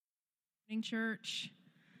Church,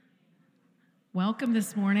 welcome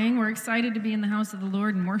this morning. We're excited to be in the house of the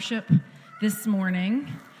Lord and worship this morning.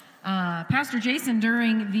 Pastor Jason,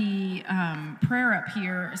 during the prayer up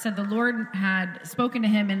here, said the Lord had spoken to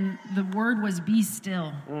him, and the word was "be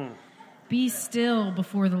still." Be still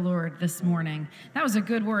before the Lord this morning. That was a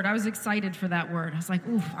good word. I was excited for that word. I was like,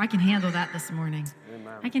 oof, I can handle that this morning.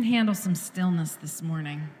 Amen. I can handle some stillness this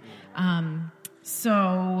morning.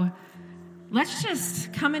 Let's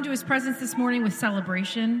just come into his presence this morning with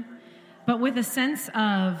celebration, but with a sense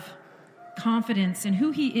of confidence in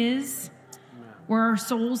who he is, where our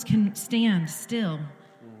souls can stand still,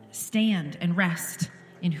 stand and rest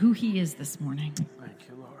in who he is this morning. Thank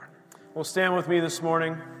you, Lord. Well, stand with me this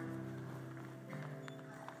morning.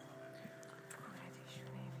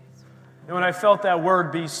 And when I felt that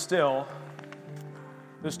word, be still,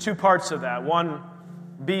 there's two parts of that. One,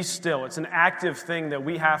 be still. It's an active thing that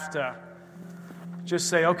we have to just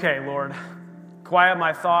say, okay, Lord, quiet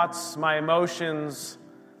my thoughts, my emotions,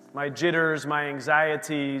 my jitters, my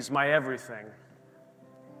anxieties, my everything.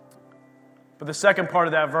 But the second part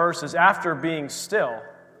of that verse is, after being still,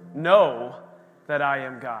 know that I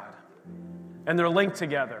am God. And they're linked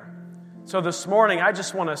together. So this morning, I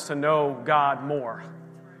just want us to know God more.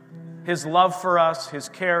 His love for us, His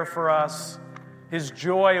care for us, His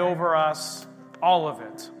joy over us, all of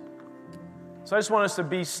it. So I just want us to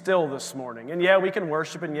be still this morning. And yeah, we can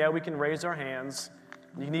worship, and yeah, we can raise our hands.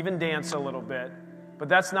 You can even dance a little bit. But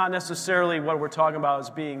that's not necessarily what we're talking about as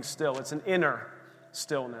being still. It's an inner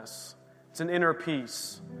stillness. It's an inner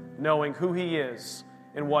peace, knowing who He is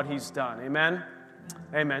and what He's done. Amen?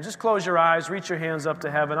 Amen. Just close your eyes, reach your hands up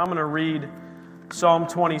to heaven. I'm going to read Psalm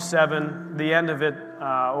 27, the end of it,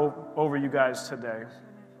 over you guys today.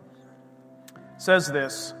 It says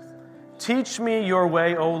this: "Teach me your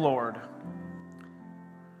way, O Lord,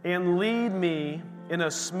 and lead me in a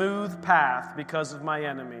smooth path because of my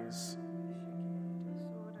enemies.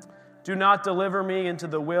 Do not deliver me into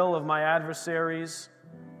the will of my adversaries,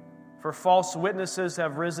 for false witnesses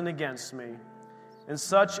have risen against me, and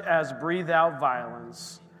such as breathe out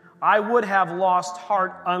violence. I would have lost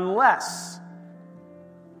heart unless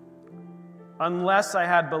I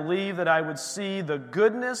had believed that I would see the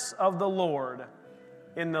goodness of the Lord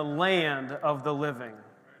in the land of the living.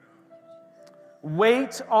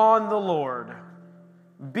 Wait on the Lord.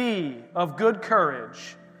 Be of good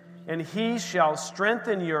courage, and He shall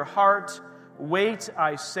strengthen your heart. Wait,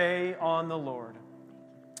 I say, on the Lord."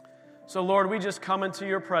 So, Lord, we just come into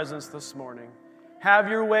your presence this morning. Have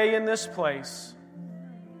your way in this place.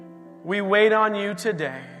 We wait on you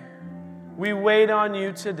today. We wait on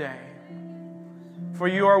you today. For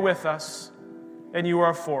you are with us, and you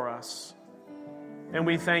are for us. And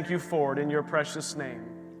we thank you for it in your precious name.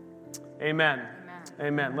 Amen. Amen.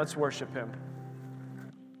 Amen. Let's worship Him.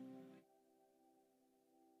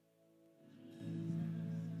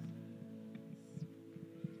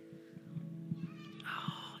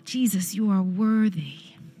 Oh, Jesus, you are worthy.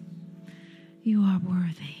 You are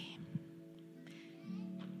worthy.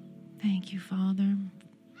 Thank you, Father.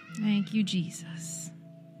 Thank you, Jesus.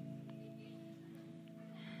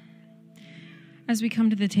 As we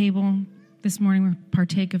come to the table this morning, we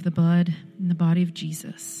partake of the blood and the body of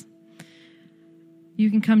Jesus. You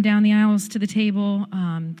can come down the aisles to the table.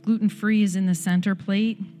 Gluten-free is in the center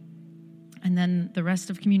plate. And then the rest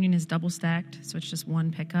of communion is double stacked, so it's just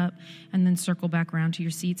one pickup. And then circle back around to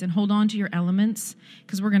your seats and hold on to your elements,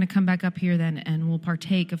 because we're going to come back up here then and we'll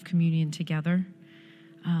partake of communion together.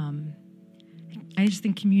 I just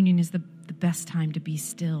think communion is the best time to be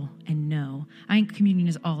still and know. I think communion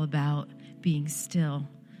is all about being still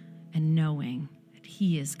and knowing that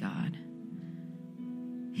He is God,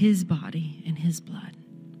 His body and His blood.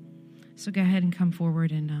 So go ahead and come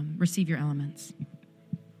forward and receive your elements.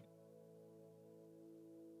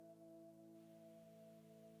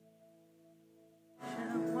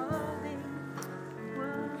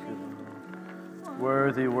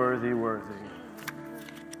 Worthy, worthy, worthy.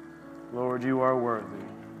 Lord, you are worthy.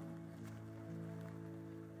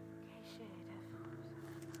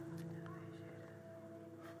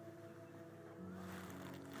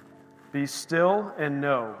 Be still and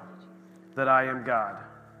know that I am God.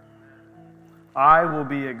 I will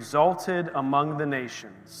be exalted among the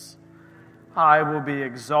nations. I will be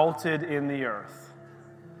exalted in the earth.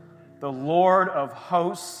 The Lord of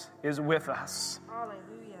hosts is with us.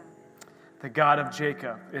 Hallelujah. The God of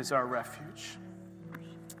Jacob is our refuge.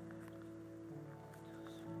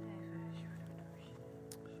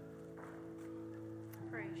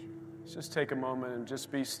 Let's just take a moment and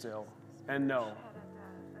just be still and know.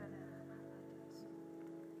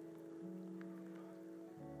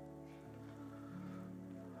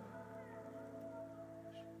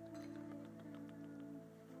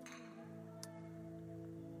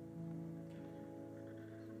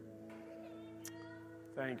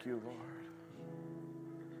 Thank you, Lord.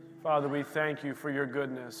 Father, we thank you for your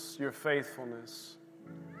goodness, your faithfulness.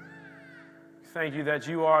 Thank you that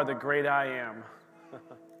you are the great I am,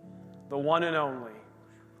 the one and only,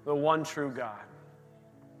 the one true God.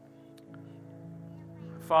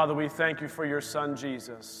 Father, we thank you for your Son,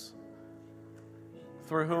 Jesus,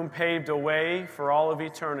 through whom paved a way for all of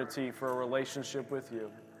eternity for a relationship with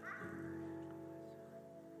you.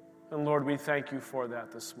 And Lord, we thank you for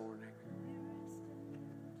that this morning.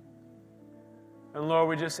 And Lord,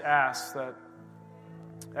 we just ask that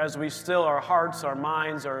as we still our hearts, our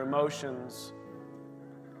minds, our emotions,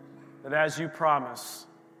 that as you promise,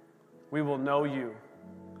 we will know you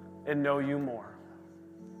and know you more.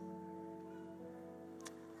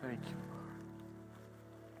 Thank you, Lord.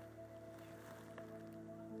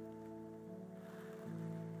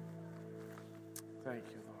 Thank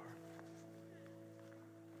you, Lord.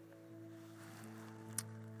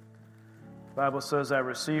 The Bible says, I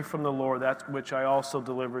received from the Lord that which I also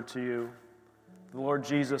delivered to you. The Lord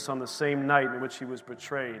Jesus, on the same night in which he was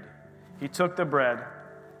betrayed, he took the bread.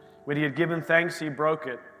 When he had given thanks, he broke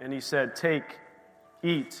it, and he said, take,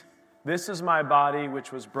 eat. This is my body,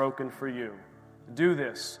 which was broken for you. Do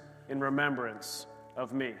this in remembrance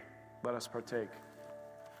of me. Let us partake.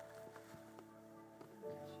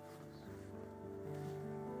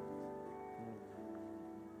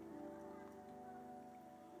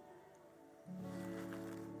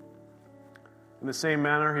 In the same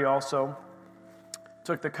manner, he also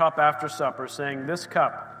took the cup after supper, saying, this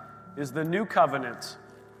cup is the new covenant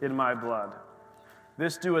in my blood.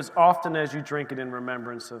 This do as often as you drink it in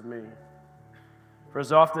remembrance of me. For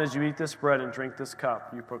as often as you eat this bread and drink this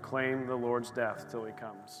cup, you proclaim the Lord's death till he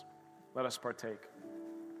comes. Let us partake.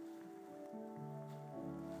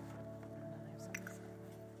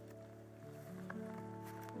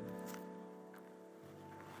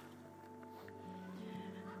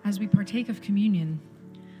 As we partake of communion,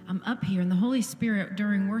 I'm up here, and the Holy Spirit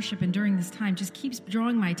during worship and during this time just keeps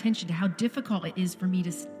drawing my attention to how difficult it is for me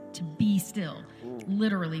to be still,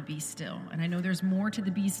 literally be still. And I know there's more to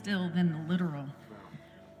the be still than the literal.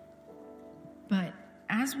 But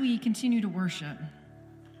as we continue to worship,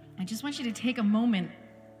 I just want you to take a moment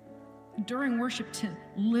during worship to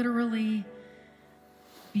literally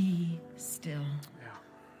be still.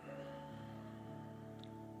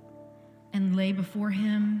 And lay before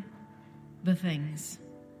him the things,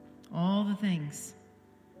 all the things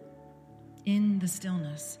in the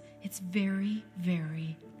stillness. It's very,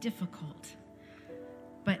 very difficult.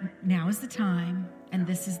 But now is the time, and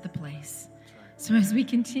this is the place. So as we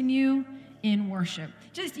continue in worship,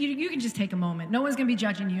 just you can just take a moment. No one's going to be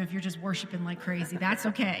judging you if you're just worshiping like crazy. That's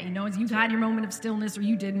okay. You've had your moment of stillness or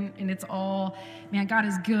you didn't, and it's all, man, God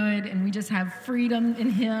is good, and we just have freedom in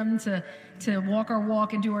him to walk our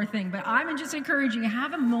walk and do our thing. But I'm just encouraging you,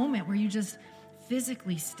 have a moment where you just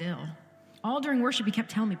physically still. All during worship, he kept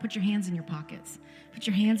telling me, put your hands in your pockets. Put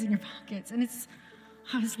your hands in your pockets. And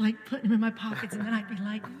I was like putting them in my pockets, and then I'd be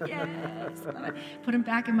like, yes. And I'd put them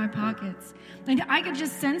back in my pockets. And I could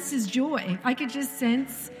just sense his joy. I could just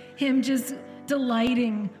sense him just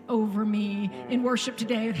delighting over me in worship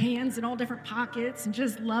today, with hands in all different pockets and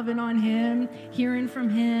just loving on him, hearing from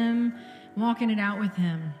him, walking it out with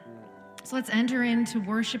him. So let's enter into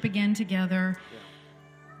worship again together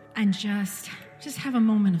and just have a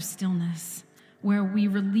moment of stillness where we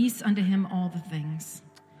release unto him all the things.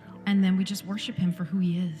 And then we just worship him for who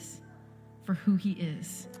he is. For who he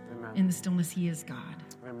is. Amen. In the stillness, he is God.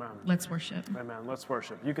 Amen. Let's worship. Amen. Let's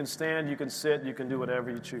worship. You can stand, you can sit, you can do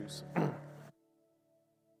whatever you choose.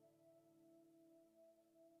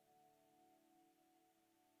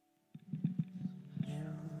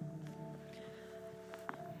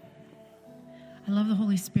 I love the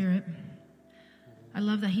Holy Spirit. I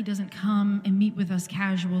love that he doesn't come and meet with us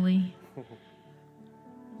casually.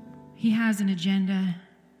 He has an agenda.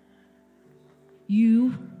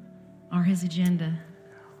 You are his agenda.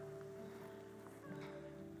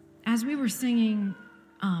 As we were singing,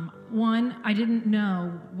 I didn't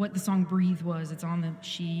know what the song Breathe was. It's on the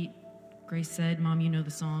sheet. Grace said, Mom, you know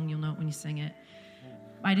the song. You'll know it when you sing it.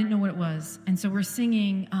 I didn't know what it was. And so we're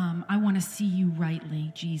singing, I want to see you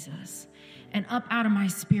rightly, Jesus. And up out of my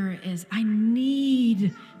spirit is, I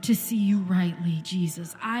need to see you rightly,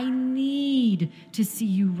 Jesus. I need to see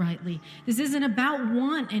you rightly. This isn't about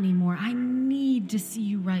want anymore. I need to see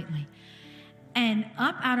you rightly. And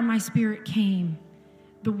up out of my spirit came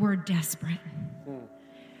the word desperate.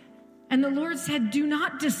 And the Lord said, do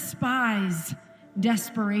not despise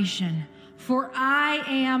desperation, for I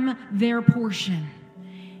am their portion.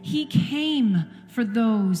 He came for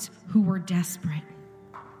those who were desperate.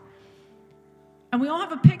 And we all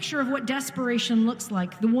have a picture of what desperation looks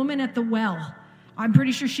like. The woman at the well. I'm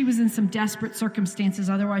pretty sure she was in some desperate circumstances.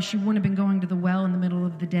 Otherwise, she wouldn't have been going to the well in the middle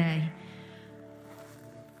of the day.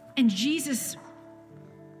 And Jesus,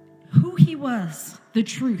 who he was, the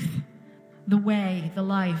truth, the way, the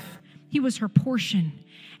life, he was her portion.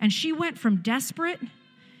 And she went from desperate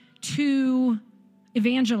to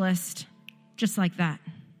evangelist just like that.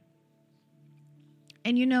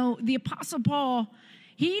 And you know, the Apostle Paul,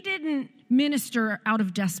 he didn't minister out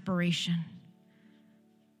of desperation.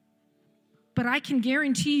 But I can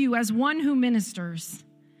guarantee you, as one who ministers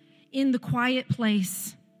in the quiet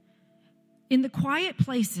place, in the quiet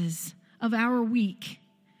places of our week,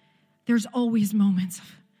 there's always moments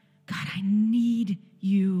of, God, I need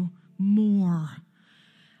you more.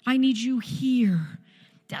 I need you here.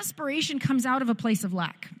 Desperation comes out of a place of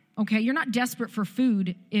lack, okay? You're not desperate for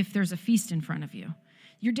food if there's a feast in front of you.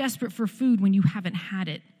 You're desperate for food when you haven't had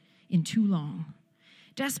it in too long.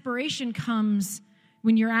 Desperation comes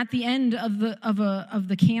when you're at the end of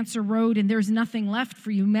the cancer road and there's nothing left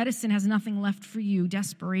for you. Medicine has nothing left for you.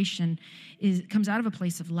 Desperation comes out of a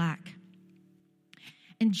place of lack.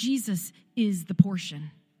 And Jesus is the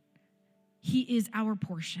portion. He is our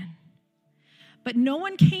portion. But no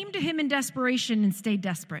one came to him in desperation and stayed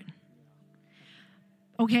desperate.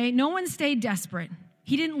 Okay? No one stayed desperate.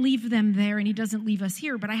 He didn't leave them there, and he doesn't leave us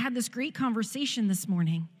here. But I had this great conversation this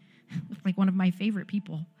morning with like one of my favorite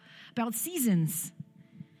people about seasons.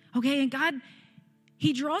 Okay, and God,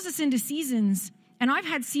 he draws us into seasons, and I've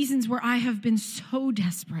had seasons where I have been so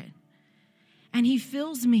desperate, and he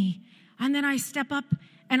fills me, and then I step up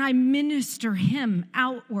and I minister him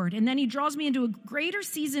outward, and then he draws me into a greater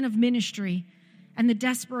season of ministry and the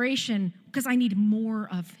desperation because I need more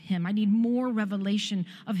of him. I need more revelation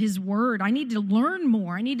of his word. I need to learn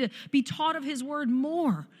more. I need to be taught of his word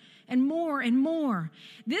more and more and more.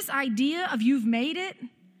 This idea of you've made it,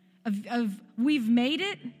 of we've made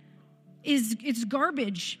it, it's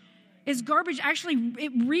garbage. It's garbage. Actually,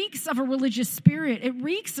 it reeks of a religious spirit. It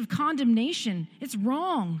reeks of condemnation. It's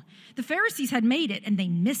wrong. The Pharisees had made it, and they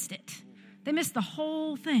missed it. They missed the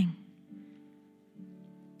whole thing.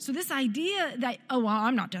 So this idea that, oh, well,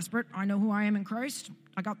 I'm not desperate. I know who I am in Christ.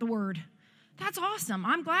 I got the word. That's awesome.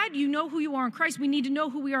 I'm glad you know who you are in Christ. We need to know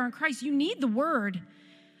who we are in Christ. You need the word.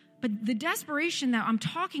 But the desperation that I'm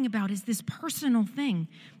talking about is this personal thing.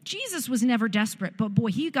 Jesus was never desperate, but boy,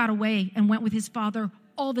 he got away and went with his Father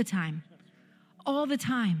all the time. All the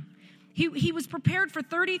time. He was prepared for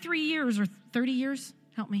 33 years, or 30 years?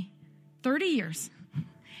 Help me. 30 years.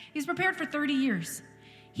 He's prepared for 30 years.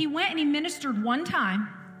 He went and he ministered one time,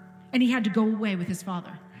 and he had to go away with his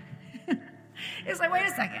Father. It's like, wait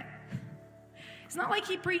a second. It's not like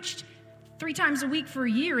he preached 3 times a week for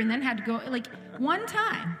a year and then had to go, like, one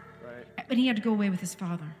time. Right. But he had to go away with his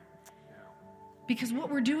Father. Because what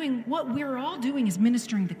we're all doing is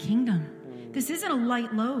ministering the kingdom. This isn't a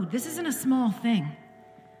light load. This isn't a small thing.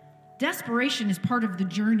 Desperation is part of the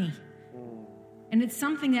journey. And it's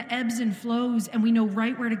something that ebbs and flows, and we know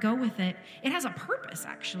right where to go with it. It has a purpose,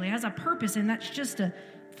 actually. It has a purpose, and that's just to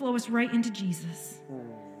flow us right into Jesus.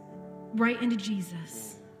 Right into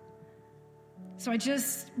Jesus. So I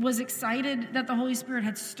just was excited that the Holy Spirit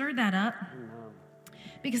had stirred that up.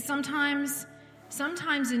 Because sometimes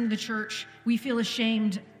in the church, we feel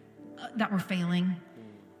ashamed that we're failing.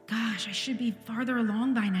 Gosh, I should be farther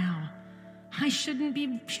along by now. I shouldn't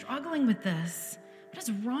be struggling with this. What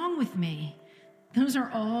is wrong with me? Those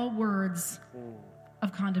are all words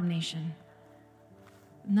of condemnation.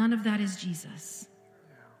 None of that is Jesus.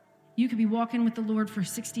 You could be walking with the Lord for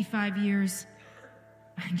 65 years,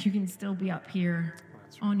 and you can still be up here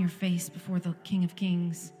on your face before the King of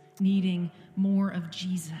Kings, needing more of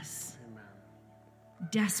Jesus. Amen.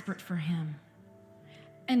 Desperate for him.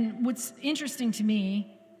 And what's interesting to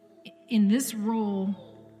me in this role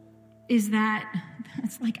is that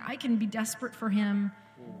it's like I can be desperate for him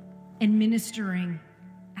and ministering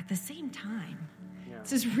at the same time. Yeah.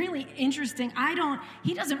 This is really interesting.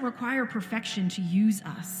 He doesn't require perfection to use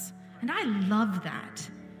us. And I love that.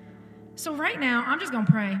 So right now, I'm just going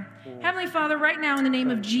to pray. Heavenly Father, right now in the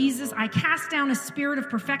name of Jesus, I cast down a spirit of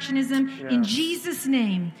perfectionism in Jesus'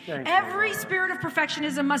 name. Every spirit of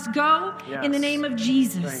perfectionism must go in the name of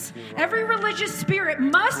Jesus. Every religious spirit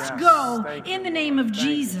must go in the name of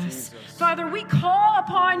Jesus. Father, we call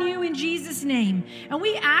upon you in Jesus' name, and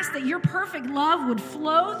we ask that your perfect love would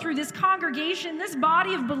flow through this congregation, this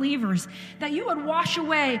body of believers, that you would wash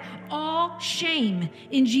away all shame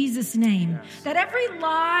in Jesus' name, that every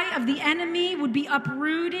lie of the enemy would be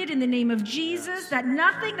uprooted in the name of Jesus, that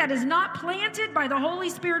nothing that is not planted by the Holy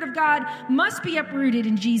Spirit of God must be uprooted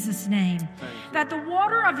in Jesus' name. That the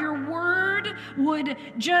water of your word would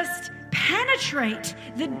just penetrate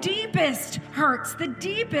the deepest hurts, the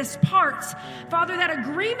deepest parts. Father, that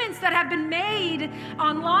agreements that have been made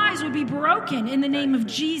on lies would be broken in the name of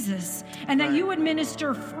Jesus, and that you would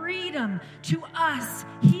minister freedom to us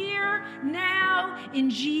here, now, in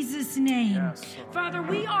Jesus' name. Yes, Father,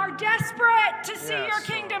 we are desperate to see your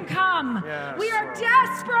kingdom come. Yes, we are Lord.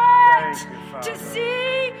 desperate Thank you, to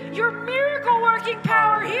see your miracle-working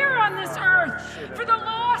power here on this earth, for the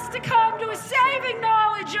lost to come to a saving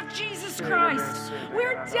knowledge of Jesus Christ.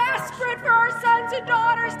 We're desperate for our sons and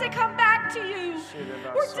daughters to come back to you.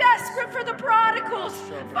 We're desperate for the prodigals.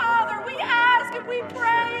 Father, we ask and we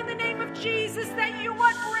pray in the name of Jesus that you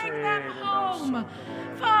would bring them home.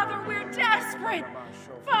 Father, we're desperate.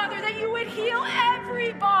 Father, that you would heal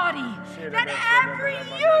every body, that every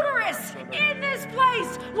uterus in this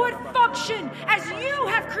place would function as you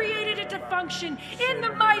have created it to function in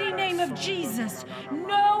the mighty name of Jesus.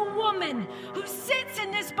 No woman who sits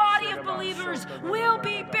in this body of believers will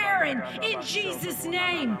be barren in Jesus'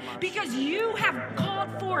 name, because you have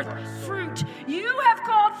called forth fruit. You have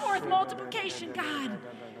called forth multiplication, God,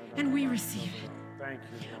 and we receive it. Thank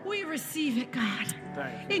you, Lord. We receive it, God.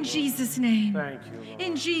 Thank you, In Lord. Jesus' name. Thank you, Lord.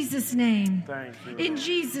 In Jesus' name. Thank you, In Lord.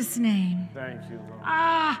 Jesus' name. Thank you, Lord.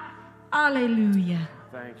 Ah, hallelujah.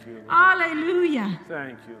 Thank you, Lord. Hallelujah.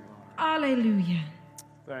 Thank you, Lord. Hallelujah.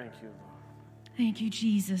 Thank you, Lord. Thank you,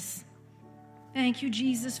 Jesus. Thank you,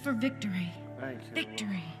 Jesus, for victory. Thank you, Lord.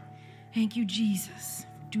 Victory. Thank you, Jesus,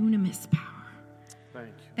 for dunamis power. Thank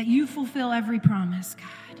you. That you fulfill every promise,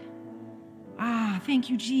 God. Ah,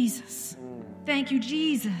 thank you, Jesus. Thank you,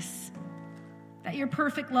 Jesus. That your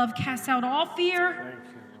perfect love casts out all fear.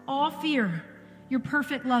 Thank you. All fear. Your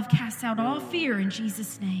perfect love casts out all fear in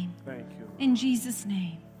Jesus' name. Thank you. Lord. In Jesus'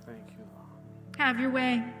 name. Thank you, Lord. Have your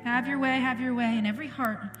way. Have your way. Have your way in every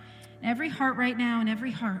heart. In every heart right now. In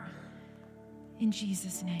every heart. In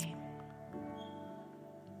Jesus' name.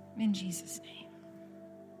 In Jesus' name.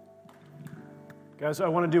 Guys, I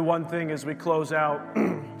want to do one thing as we close out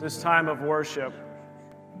this time of worship.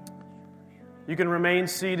 You can remain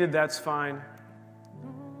seated, that's fine.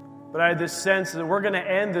 But I had this sense that we're going to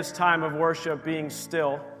end this time of worship being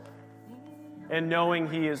still and knowing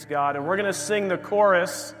He is God. And we're going to sing the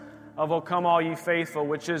chorus of O Come All Ye Faithful,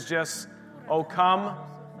 which is just, O come,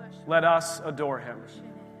 let us adore Him.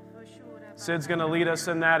 Sid's going to lead us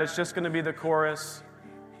in that. It's just going to be the chorus.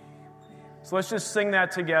 So let's just sing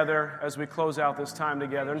that together as we close out this time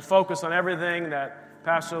together and focus on everything that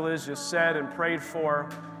Pastor Liz just said and prayed for.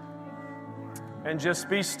 And just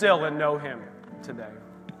be still and know Him today.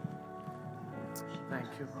 Thank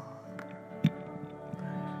you, Lord. Thank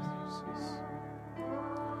you, Jesus.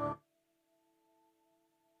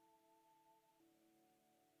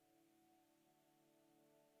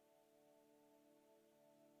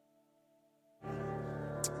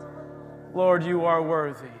 Lord, you are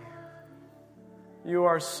worthy. You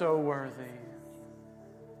are so worthy.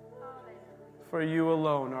 For you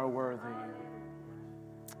alone are worthy.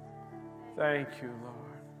 Thank you, Lord.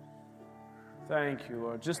 Thank you,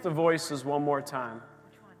 Lord. Just the voices one more time.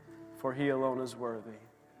 For He alone is worthy.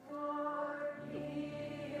 For He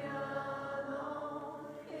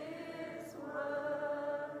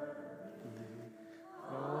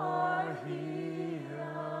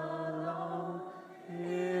alone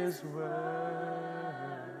is worthy.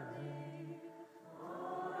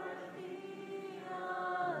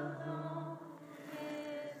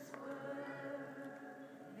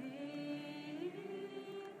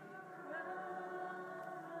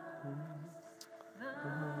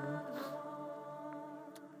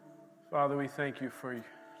 Father, we thank you for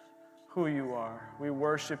who you are. We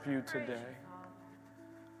worship you today.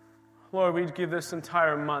 Lord, we give this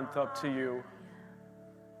entire month up to you,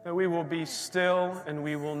 that we will be still and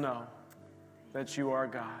we will know that you are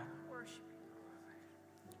God.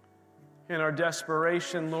 In our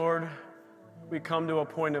desperation, Lord, we come to a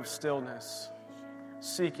point of stillness,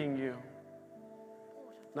 seeking you,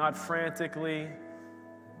 not frantically,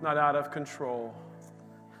 not out of control,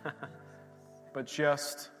 but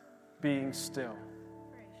just being still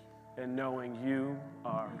and knowing you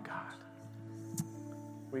are God.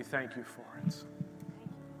 We thank you for it.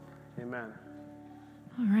 Amen.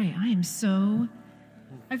 All right.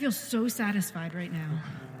 I feel so satisfied right now.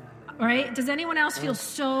 All right. Does anyone else feel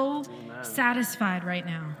so satisfied right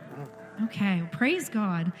now? Okay, praise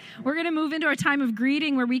God. We're going to move into our time of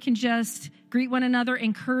greeting where we can just greet one another,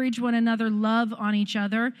 encourage one another, love on each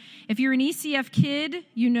other. If you're an ECF kid,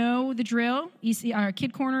 you know the drill.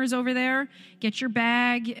 Kid Corner is over there. Get your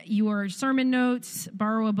bag, your sermon notes,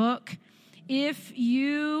 borrow a book. If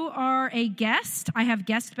you are a guest, I have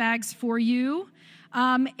guest bags for you.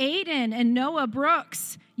 Aiden and Noah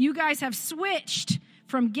Brooks, you guys have switched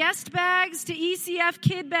from guest bags to ECF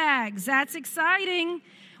kid bags. That's exciting.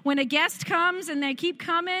 When a guest comes and they keep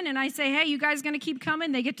coming and I say, hey, you guys going to keep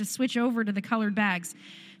coming, they get to switch over to the colored bags.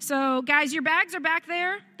 So, guys, your bags are back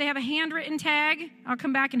there. They have a handwritten tag. I'll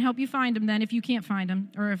come back and help you find them then if you can't find them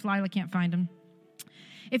or if Lila can't find them.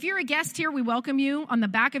 If you're a guest here, we welcome you. On the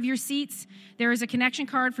back of your seats, there is a connection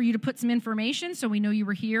card for you to put some information so we know you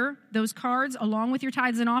were here. Those cards, along with your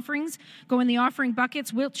tithes and offerings, go in the offering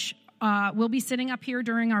buckets, which will be sitting up here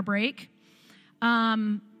during our break.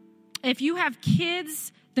 If you have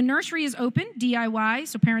kids, the nursery is open, DIY,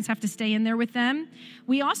 so parents have to stay in there with them.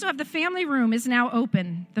 We also have the family room is now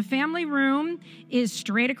open. The family room is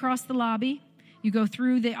straight across the lobby. You go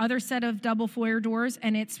through the other set of double foyer doors,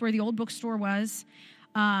 and it's where the old bookstore was.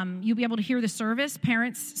 You'll be able to hear the service.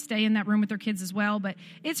 Parents stay in that room with their kids as well, but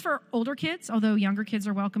it's for older kids, although younger kids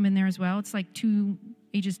are welcome in there as well. It's like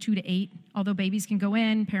ages 2 to 8. Although babies can go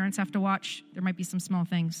in, parents have to watch. There might be some small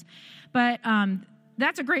things. But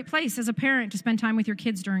that's a great place as a parent to spend time with your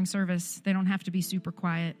kids during service. They don't have to be super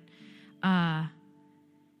quiet.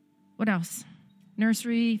 What else?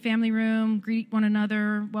 Nursery, family room, greet one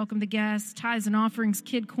another, welcome the guests, tithes and offerings,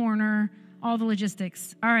 kid corner, all the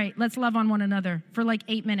logistics. All right, let's love on one another for like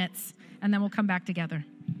 8 minutes, and then we'll come back together.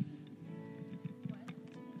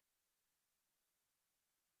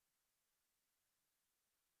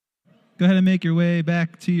 Go ahead and make your way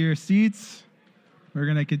back to your seats. We're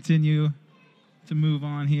going to continue to move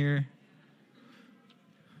on here.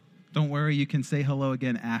 Don't worry, you can say hello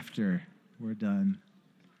again after we're done.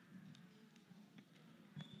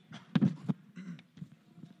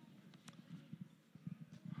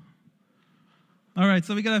 All right,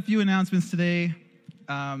 so we got a few announcements today.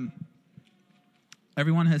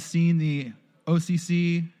 Everyone has seen the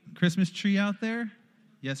OCC Christmas tree out there?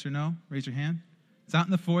 Yes or no? Raise your hand. It's out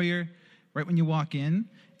in the foyer right when you walk in.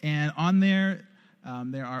 And on there,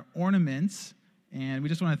 there are ornaments. And we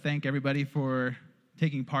just want to thank everybody for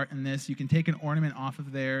taking part in this. You can take an ornament off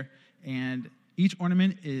of there, and each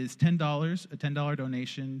ornament is $10, a $10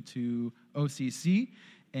 donation to OCC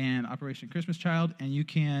and Operation Christmas Child, and you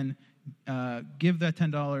can give that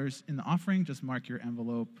 $10 in the offering. Just mark your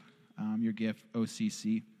envelope, your gift,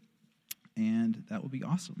 OCC, and that will be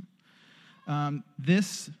awesome.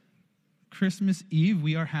 This Christmas Eve,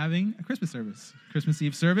 we are having a Christmas service. Christmas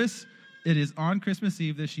Eve service. It is on Christmas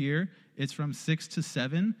Eve this year. It's from 6 to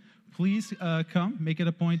 7. Please come. Make it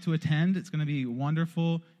a point to attend. It's going to be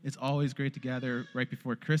wonderful. It's always great to gather right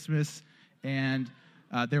before Christmas. And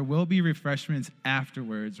there will be refreshments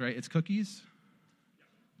afterwards, right? It's cookies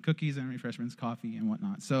and refreshments, coffee and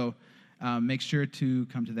whatnot. So make sure to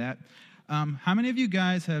come to that. How many of you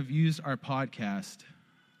guys have used our podcast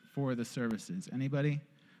for the services? Anybody?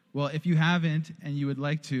 Well, if you haven't and you would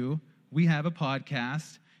like to, we have a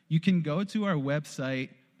podcast. You can go to our website,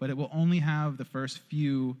 but it will only have the first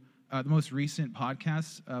few, the most recent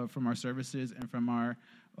podcasts from our services and from our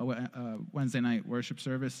Wednesday night worship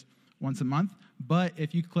service once a month. But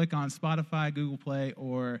if you click on Spotify, Google Play,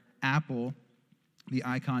 or Apple, the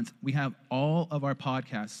icons, we have all of our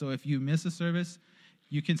podcasts. So if you miss a service,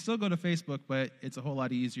 you can still go to Facebook, but it's a whole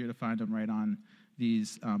lot easier to find them right on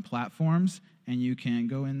these platforms. And you can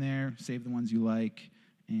go in there, save the ones you like,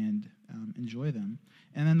 and enjoy them.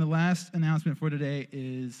 And then the last announcement for today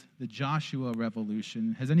is the Joshua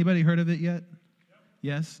Revolution. Has anybody heard of it yet? Yep.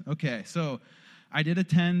 Yes? Okay. So I did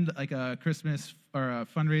attend like a Christmas or a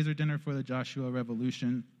fundraiser dinner for the Joshua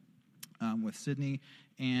Revolution with Sydney.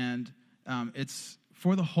 And it's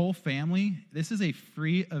for the whole family. This is a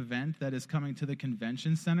free event that is coming to the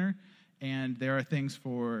convention center. And there are things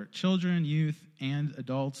for children, youth, and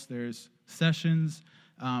adults. There's sessions.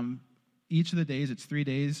 Each of the days, it's 3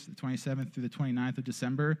 days, the 27th through the 29th of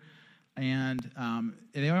December. And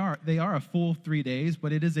they are a full 3 days,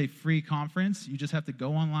 but it is a free conference. You just have to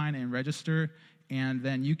go online and register, and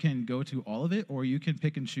then you can go to all of it, or you can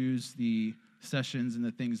pick and choose the sessions and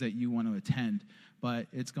the things that you want to attend. But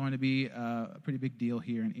it's going to be a pretty big deal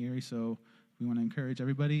here in Erie, so we want to encourage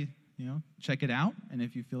everybody, check it out. And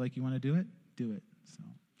if you feel like you want to do it, do it. So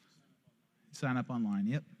sign up online.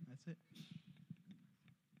 Yep, that's it.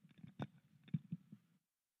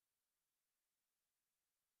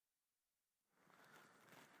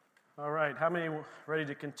 All right, how many ready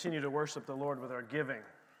to continue to worship the Lord with our giving?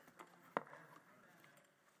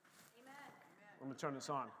 going to turn this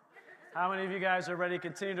on. How many of you guys are ready to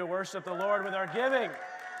continue to worship the Lord with our giving?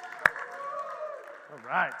 All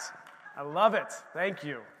right. I love it. Thank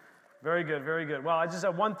you. Very good, very good. Well, I just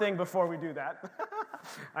have one thing before we do that.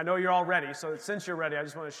 I know you're all ready, so since you're ready, I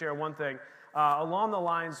just want to share one thing. Along the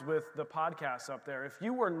lines with the podcast up there, if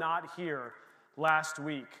you were not here last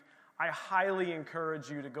week, I highly encourage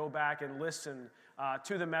you to go back and listen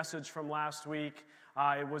to the message from last week.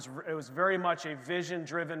 It was very much a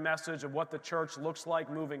vision-driven message of what the church looks like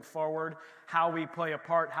moving forward, how we play a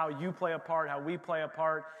part, how you play a part, how we play a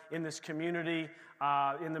part in this community.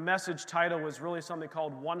 And the message title was really something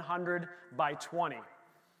called 100 by 20.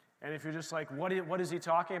 And if you're just like, what is he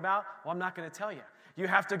talking about? Well, I'm not going to tell you. You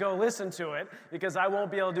have to go listen to it because I won't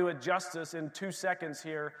be able to do it justice in 2 seconds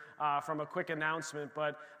here from a quick announcement.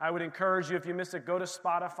 But I would encourage you, if you missed it, go to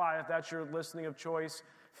Spotify if that's your listening of choice,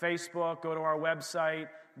 Facebook, go to our website,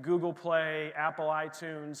 Google Play, Apple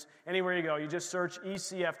iTunes, anywhere you go. You just search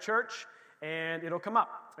ECF Church and it'll come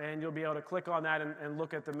up. And you'll be able to click on that and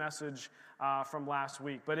look at the message from last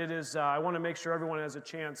week. But it is, I want to make sure everyone has a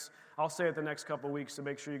chance. I'll say it the next couple of weeks to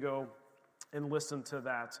make sure you go and listen to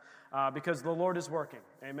that because the Lord is working.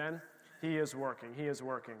 Amen? He is working. He is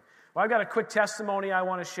working. Well, I've got a quick testimony I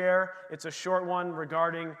want to share. It's a short one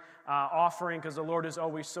regarding offering because the Lord is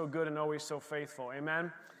always so good and always so faithful.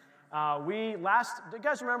 Amen? Do you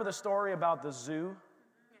guys remember the story about the zoo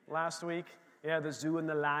last week? Yeah, the zoo and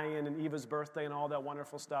the lion and Eva's birthday and all that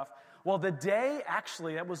wonderful stuff. Well, the day,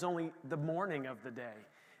 actually, that was only the morning of the day.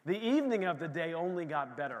 The evening of the day only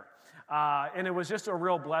got better. And it was just a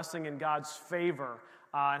real blessing in God's favor.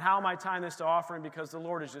 And how am I tying this to offering? Because the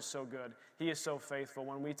Lord is just so good. He is so faithful.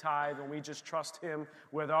 When we tithe, when we just trust Him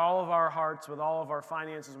with all of our hearts, with all of our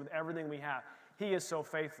finances, with everything we have, He is so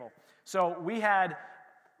faithful. So we had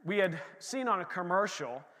seen on a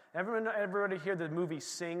commercial, everybody hear the movie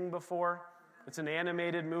Sing before? It's an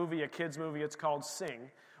animated movie, a kid's movie. It's called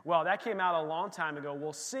Sing. Well, that came out a long time ago.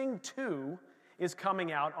 Well, Sing 2 is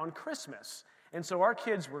coming out on Christmas. And so our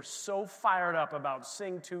kids were so fired up about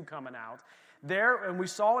Sing 2 coming out. And we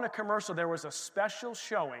saw in a commercial there was a special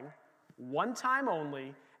showing, one time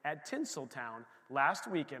only, at Tinseltown last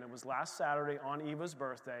weekend. It was last Saturday on Eva's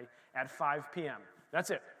birthday at 5 p.m.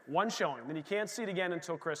 That's it. One showing. Then you can't see it again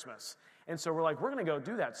until Christmas. And so we're like, we're going to go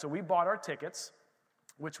do that. So we bought our tickets,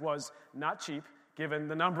 which was not cheap, given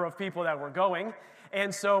the number of people that were going.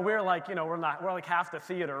 And so we're like, we're like half the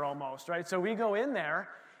theater almost, right? So we go in there,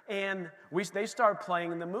 and they start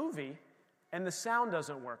playing the movie, and the sound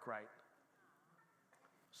doesn't work right.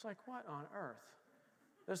 It's like, what on earth?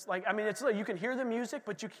 It's like you can hear the music,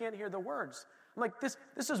 but you can't hear the words. I'm like, this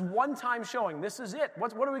is one-time showing. This is it.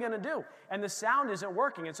 What are we going to do? And the sound isn't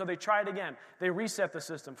working, and so they try it again. They reset the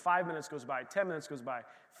system. 5 minutes goes by, 10 minutes goes by,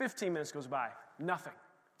 15 minutes goes by. Nothing.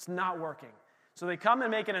 It's not working. So they come and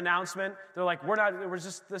make an announcement. They're like,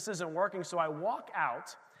 this isn't working. So I walk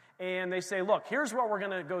out, and they say, look, here's what we're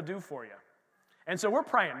going to go do for you. And so we're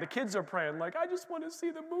praying. The kids are praying, like, I just want to see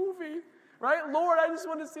the movie. Right? Lord, I just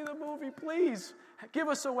want to see the movie. Please, give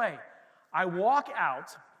us a way. I walk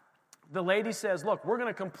out. The lady says, look, we're going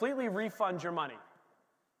to completely refund your money.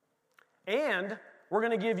 And we're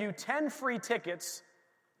going to give you 10 free tickets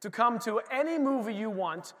to come to any movie you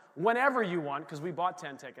want, whenever you want, because we bought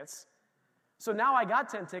 10 tickets. So now I got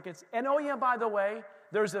 10 tickets. And oh yeah, by the way,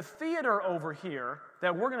 there's a theater over here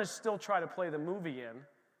that we're going to still try to play the movie in.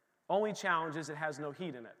 Only challenge is it has no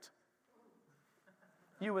heat in it.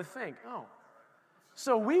 You would think, oh.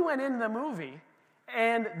 So we went into the movie,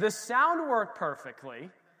 and the sound worked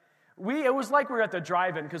perfectly. It was like we were at the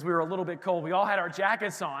drive-in because we were a little bit cold. We all had our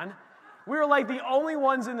jackets on. We were like the only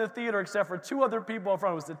ones in the theater except for 2 other people in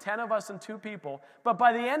front. It was the 10 of us and 2 people. But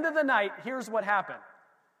by the end of the night, here's what happened.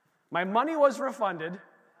 My money was refunded.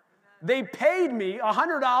 They paid me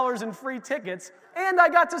 $100 in free tickets, and I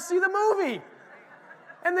got to see the movie.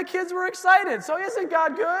 And the kids were excited. So isn't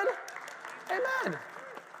God good? Amen.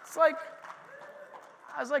 It's like,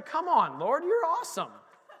 I was like, come on, Lord, you're awesome.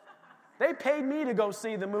 They paid me to go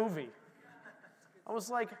see the movie. I was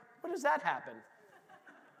like, when does that happen?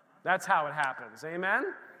 That's how it happens.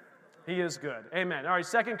 Amen? He is good. Amen. All right,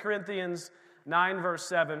 2 Corinthians 9, verse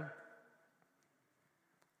 7.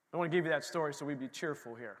 I want to give you that story so we'd be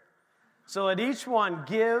cheerful here. So let each one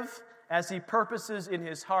give as he purposes in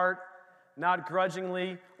his heart, not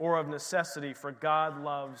grudgingly or of necessity, for God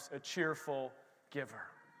loves a cheerful giver.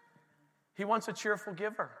 He wants a cheerful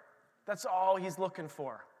giver. That's all he's looking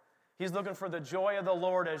for. He's looking for the joy of the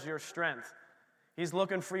Lord as your strength. He's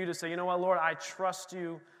looking for you to say, you know what, Lord, I trust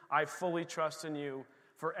you. I fully trust in you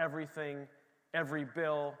for everything, every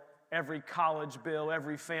bill, every college bill,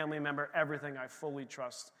 every family member, everything. I fully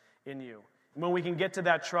trust in you. When we can get to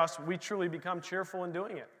that trust, we truly become cheerful in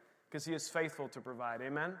doing it because he is faithful to provide.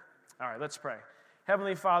 Amen? All right, let's pray.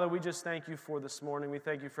 Heavenly Father, we just thank you for this morning. We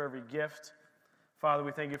thank you for every gift. Father,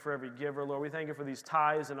 we thank you for every giver, Lord. We thank you for these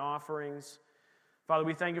tithes and offerings. Father,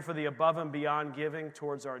 we thank you for the above and beyond giving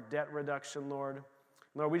towards our debt reduction, Lord.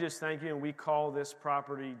 Lord, we just thank you, and we call this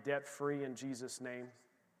property debt-free in Jesus' name.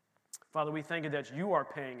 Father, we thank you that you are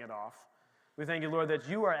paying it off. We thank you, Lord, that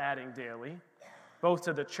you are adding daily, both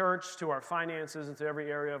to the church, to our finances, and to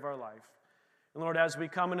every area of our life. And Lord, as we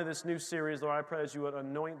come into this new series, Lord, I pray that you would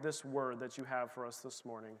anoint this word that you have for us this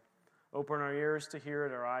morning. Open our ears to hear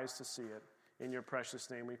it, our eyes to see it. In your precious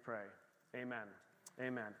name we pray. Amen.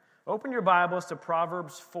 Amen. Open your Bibles to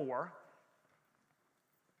Proverbs 4.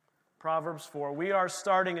 Proverbs 4. We are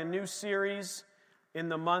starting a new series in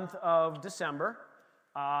the month of December.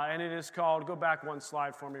 And it is called, go back one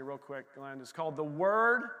slide for me real quick, Glenn. It's called The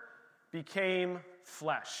Word Became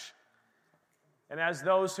Flesh. And as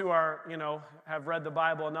those who are, have read the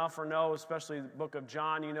Bible enough or know, especially the book of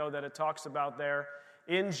John, you know that it talks about there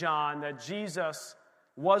in John that Jesus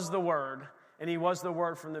was the Word, and he was the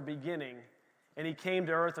Word from the beginning. And he came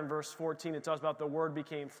to earth in verse 14. It talks about the Word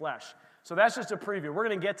became flesh. So that's just a preview. We're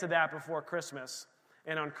going to get to that before Christmas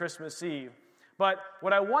and on Christmas Eve. But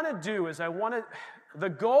what I want to do is the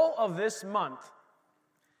goal of this month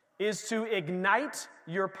is to ignite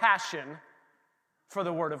your passion for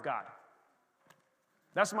the Word of God.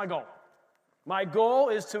 That's my goal. My goal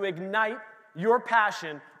is to ignite your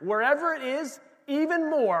passion, wherever it is, even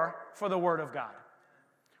more for the Word of God.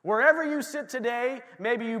 Wherever you sit today,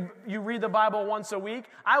 maybe you read the Bible once a week,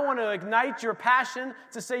 I want to ignite your passion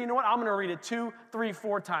to say, you know what, I'm going to read it 2, 3,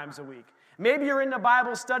 4 times a week. Maybe you're in the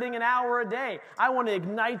Bible studying an hour a day. I want to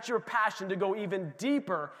ignite your passion to go even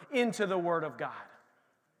deeper into the Word of God.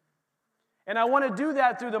 And I want to do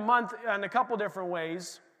that through the month in a couple different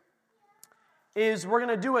ways. We're going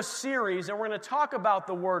to do a series, and we're going to talk about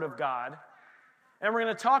the Word of God. And we're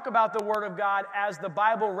going to talk about the Word of God as the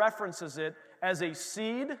Bible references it, as a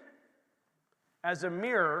seed, as a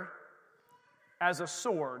mirror, as a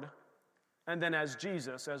sword, and then as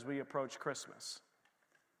Jesus as we approach Christmas.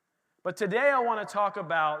 But today I want to talk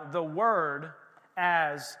about the Word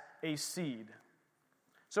as a seed.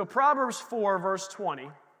 So Proverbs 4, verse 20,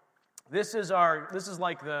 this is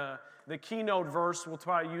like the keynote verse. We'll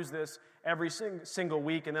try to use this every single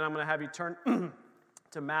week, and then I'm going to have you turn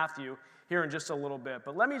to Matthew here in just a little bit.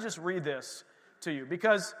 But let me just read this to you,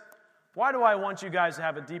 because why do I want you guys to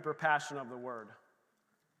have a deeper passion of the Word?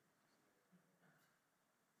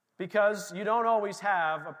 Because you don't always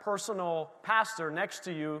have a personal pastor next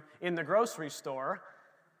to you in the grocery store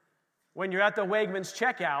when you're at the Wegmans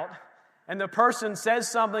checkout and the person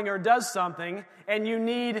says something or does something and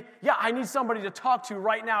I need somebody to talk to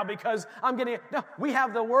right now because we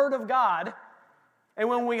have the Word of God, and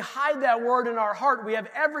when we hide that Word in our heart, we have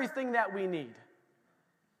everything that we need.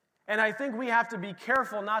 And I think we have to be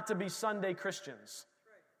careful not to be Sunday Christians.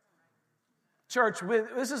 Church,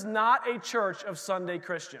 this is not a church of Sunday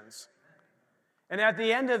Christians. And at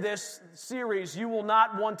the end of this series, you will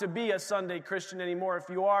not want to be a Sunday Christian anymore if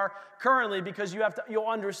you are currently, because you'll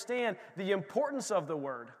understand the importance of the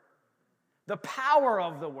Word, the power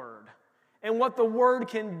of the Word, and what the Word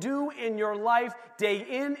can do in your life day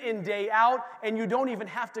in and day out, and you don't even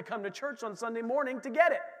have to come to church on Sunday morning to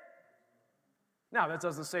get it. Now, that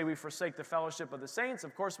doesn't say we forsake the fellowship of the saints.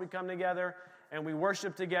 Of course, we come together and we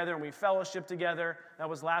worship together and we fellowship together. That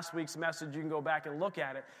was last week's message. You can go back and look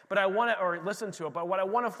at it. Or listen to it. But what I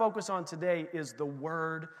want to focus on today is the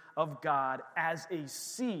Word of God as a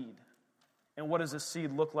seed. And what does a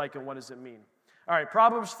seed look like and what does it mean? All right,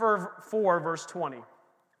 Proverbs 4, verse 20. It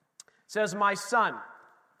says, "My son."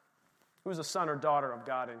 Who's a son or daughter of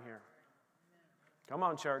God in here? Come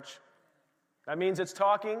on, church. That means it's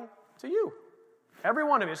talking to you. Every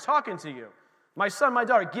one of you is talking to you. "My son, my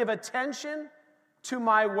daughter, give attention to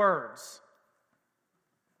my words."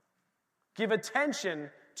 Give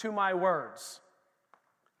attention to my words.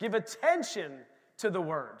 Give attention to the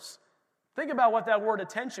words. Think about what that word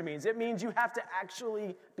attention means. It means you have to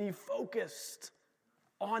actually be focused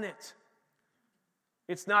on it.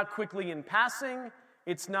 It's not quickly in passing.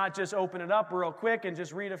 It's not just open it up real quick and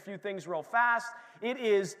just read a few things real fast. It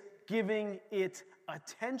is giving it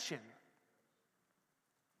attention.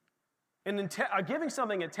 And giving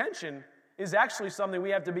something attention is actually something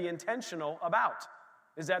we have to be intentional about.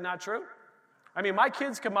 Is that not true? I mean, my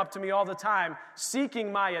kids come up to me all the time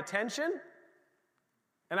seeking my attention,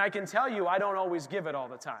 and I can tell you I don't always give it all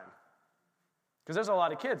the time. Because there's a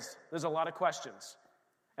lot of kids. There's a lot of questions.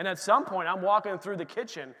 And at some point, I'm walking through the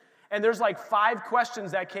kitchen, and there's like 5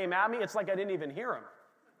 questions that came at me. It's like I didn't even hear them.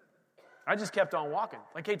 I just kept on walking.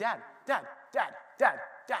 Like, hey, Dad.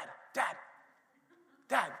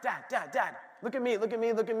 Look at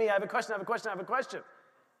me. I have a question.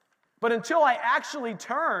 But until I actually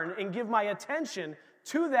turn and give my attention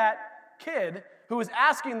to that kid who is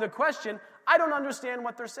asking the question, I don't understand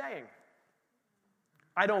what they're saying.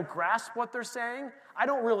 I don't grasp what they're saying. I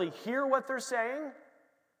don't really hear what they're saying.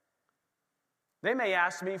 They may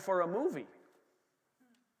ask me for a movie.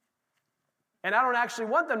 And I don't actually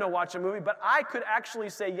want them to watch a movie, but I could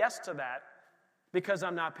actually say yes to that because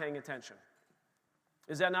I'm not paying attention.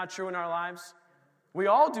 Is that not true in our lives? We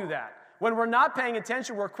all do that. When we're not paying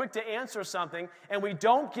attention, we're quick to answer something, and we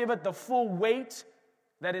don't give it the full weight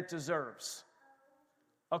that it deserves.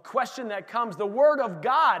 A question that comes, the Word of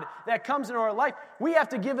God that comes into our life, we have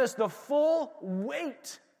to give us the full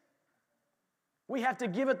weight. We have to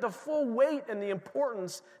give it the full weight and the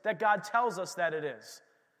importance that God tells us that it is.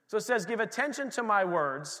 So it says, give attention to my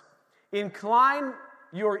words, incline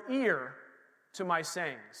your ear to my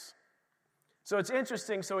sayings. So it's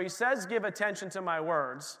interesting. So he says, give attention to my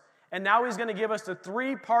words. And now he's going to give us the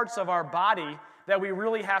three parts of our body that we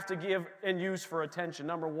really have to give and use for attention.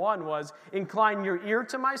 Number one was, incline your ear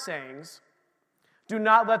to my sayings. Do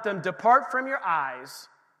not let them depart from your eyes.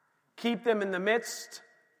 Keep them in the midst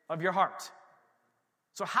of your heart.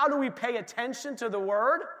 So how do we pay attention to the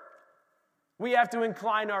word? We have to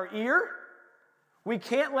incline our ear. We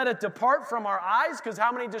can't let it depart from our eyes because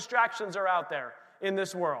how many distractions are out there in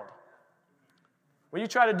this world? When you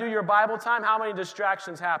try to do your Bible time, how many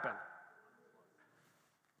distractions happen?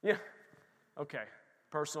 Yeah. Okay.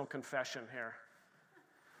 Personal confession here.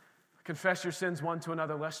 Confess your sins one to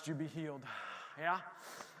another lest you be healed. Yeah?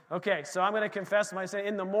 Okay, so I'm going to confess my sin.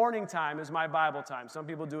 In the morning time is my Bible time. Some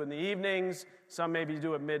people do it in the evenings. Some maybe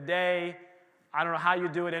do it midday. I don't know how you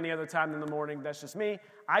do it any other time than the morning. That's just me.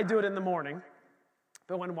 I do it in the morning.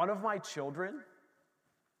 But when one of my children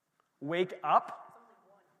wake up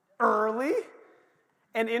early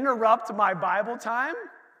and interrupt my Bible time,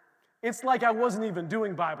 it's like I wasn't even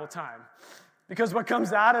doing Bible time. Because what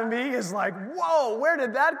comes out of me is like, whoa, where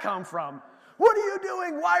did that come from? What are you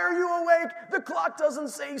doing? Why are you awake? The clock doesn't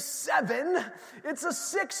say 7. It's a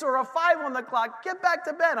 6 or a 5 on the clock. Get back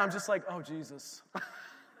to bed. I'm just like, oh, Jesus.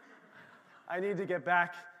 I need to get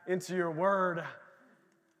back into your word.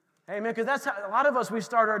 Amen. Because that's how a lot of us, we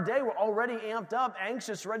start our day, we're already amped up,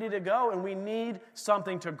 anxious, ready to go, and we need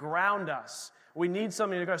something to ground us. We need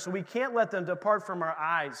something to go. So we can't let them depart from our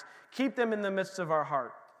eyes. Keep them in the midst of our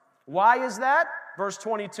heart. Why is that? Verse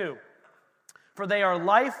 22. For they are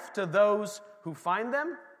life to those who find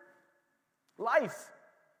them. Life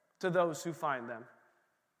to those who find them.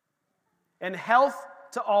 And health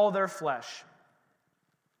to all their flesh.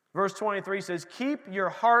 Verse 23 says, keep your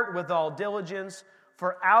heart with all diligence,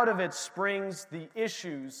 for out of it springs the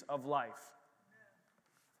issues of life.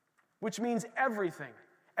 Which means everything.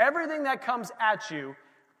 Everything that comes at you,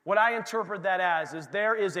 what I interpret that as is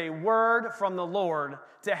there is a word from the Lord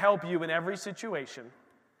to help you in every situation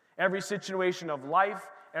of life,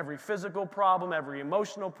 every physical problem, every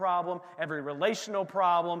emotional problem, every relational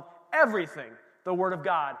problem, everything the Word of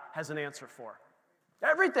God has an answer for.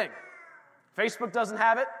 Everything. Facebook doesn't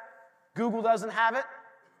have it. Google doesn't have it.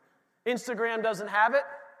 Instagram doesn't have it.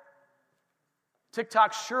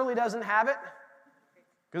 TikTok surely doesn't have it.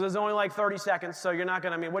 Because it's only like 30 seconds, so you're not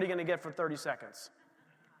going to, what are you going to get for 30 seconds?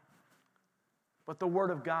 But the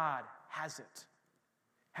Word of God has it.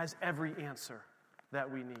 Has every answer that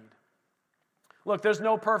we need. Look, there's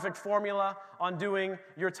no perfect formula on doing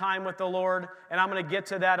your time with the Lord, and I'm going to get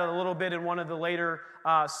to that a little bit in one of the later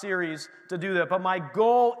series to do that. But my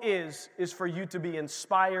goal is for you to be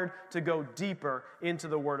inspired to go deeper into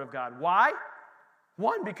the Word of God. Why?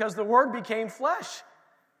 One, because the Word became flesh.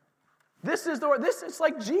 This is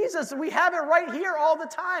like Jesus. We have it right here all the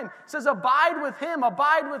time. It says, abide with Him,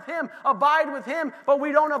 abide with Him, abide with Him. But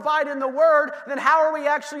we don't abide in the Word, then how are we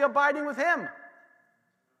actually abiding with Him?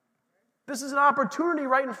 This is an opportunity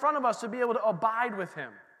right in front of us to be able to abide with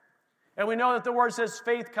Him. And we know that the Word says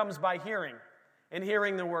faith comes by hearing, and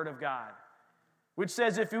hearing the Word of God. Which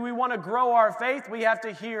says if we want to grow our faith, we have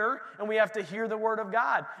to hear, and we have to hear the Word of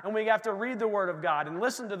God. And we have to read the Word of God, and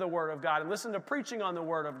listen to the Word of God, and listen to preaching on the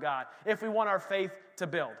Word of God, if we want our faith to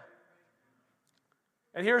build.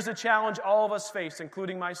 And here's the challenge all of us face,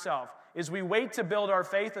 including myself, is we wait to build our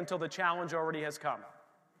faith until the challenge already has come.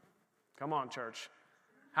 Come on, church.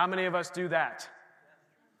 How many of us do that?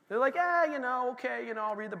 They're like, okay,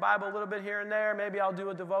 I'll read the Bible a little bit here and there. Maybe I'll do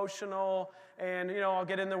a devotional and, I'll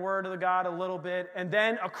get in the Word of God a little bit. And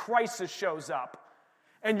then a crisis shows up.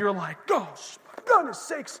 And you're like, gosh, for goodness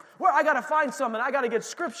sakes, I got to find something. I got to get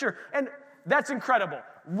Scripture. And That's incredible.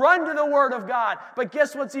 Run to the Word of God. But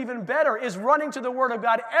guess what's even better is running to the Word of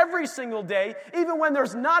God every single day, even when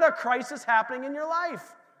there's not a crisis happening in your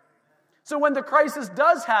life. So when the crisis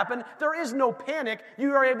does happen, there is no panic.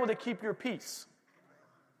 You are able to keep your peace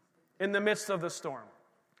in the midst of the storm.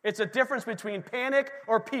 It's a difference between panic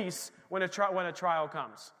or peace when a trial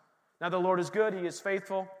comes. Now the Lord is good. He is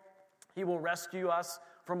faithful. He will rescue us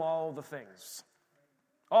from all the things.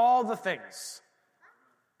 All the things.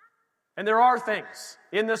 And there are things.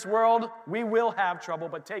 In this world, we will have trouble,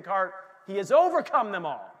 but take heart, He has overcome them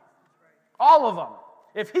all. All of them.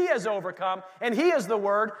 If He has overcome, and He is the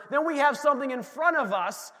Word, then we have something in front of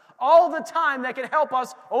us all the time that can help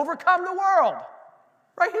us overcome the world.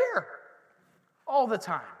 Right here. All the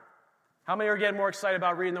time. How many are getting more excited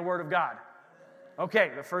about reading the Word of God?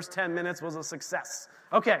 Okay, the first 10 minutes was a success.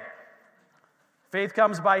 Okay. Faith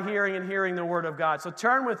comes by hearing, and hearing the Word of God. So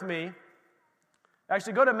turn with me.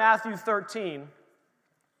 Actually, go to Matthew 13.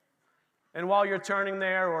 And while you're turning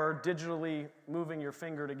there or digitally moving your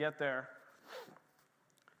finger to get there,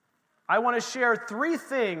 I want to share 3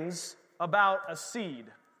 things about a seed.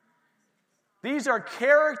 These are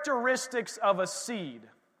characteristics of a seed.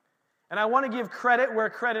 And I want to give credit where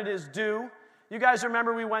credit is due. You guys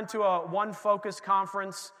remember we went to a One Focus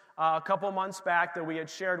conference a couple months back that we had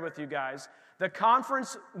shared with you guys.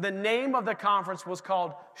 The name of the conference was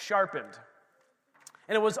called Sharpened.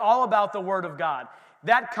 And it was all about the Word of God.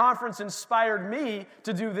 That conference inspired me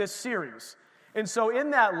to do this series. And so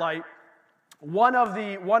in that light, one of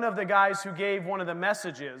the guys who gave one of the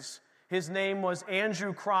messages, his name was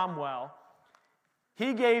Andrew Cromwell.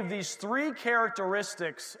 He gave these 3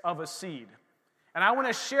 characteristics of a seed. And I want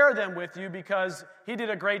to share them with you because he did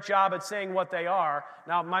a great job at saying what they are.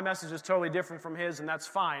 Now, my message is totally different from his, and that's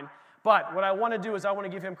fine. But what I want to do is I want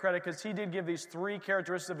to give him credit because he did give these 3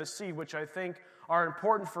 characteristics of a seed, which I think are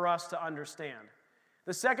important for us to understand.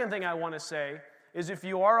 The second thing I want to say is if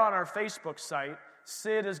you are on our Facebook site,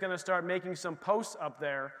 Sid is going to start making some posts up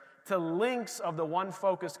there to links of the One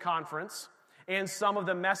Focus conference and some of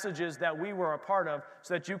the messages that we were a part of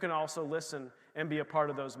so that you can also listen and be a part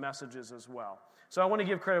of those messages as well. So I want to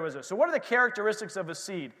give credit to this. So what are the characteristics of a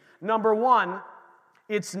seed? Number 1,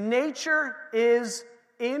 its nature is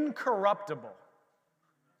incorruptible.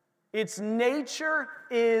 Its nature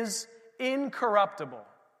is incorruptible.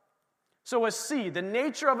 So a seed, the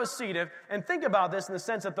nature of a seed, and think about this in the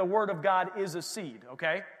sense that the Word of God is a seed,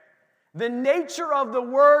 okay? The nature of the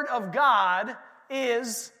Word of God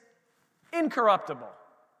is incorruptible.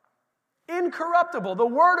 Incorruptible. The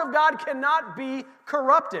Word of God cannot be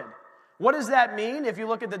corrupted. What does that mean? If you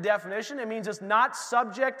look at the definition, it means it's not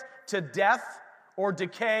subject to death or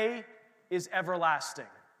decay, is everlasting.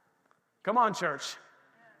 Come on, church.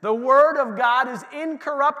 The Word of God is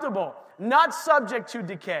incorruptible, not subject to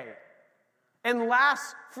decay, and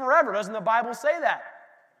lasts forever. Doesn't the Bible say that?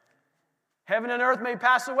 Heaven and earth may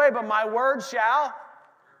pass away, but my word shall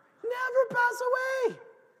never pass away.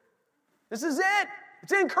 This is it.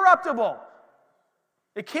 It's incorruptible.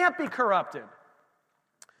 It can't be corrupted.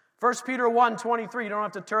 1 Peter 1:23, you don't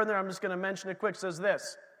have to turn there, I'm just going to mention it quick, says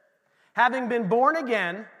this. Having been born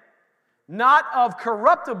again, not of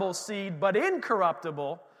corruptible seed, but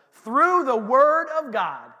incorruptible, through the Word of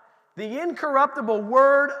God, the incorruptible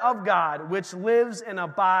Word of God, which lives and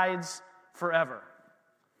abides forever.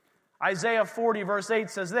 Isaiah 40, verse 8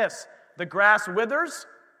 says this, the grass withers.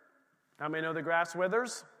 How many know the grass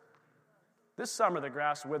withers? This summer, the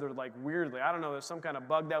grass withered like weirdly. I don't know, there's some kind of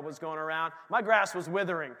bug that was going around. My grass was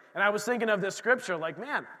withering. And I was thinking of this scripture, like,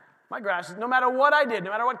 man, my grass, no matter what I did,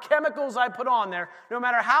 no matter what chemicals I put on there, no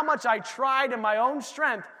matter how much I tried in my own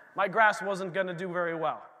strength, my grass wasn't going to do very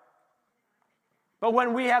well. But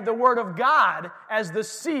when we have the Word of God as the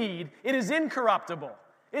seed, it is incorruptible.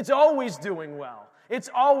 It's always doing well. It's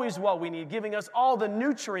always what we need, giving us all the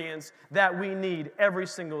nutrients that we need every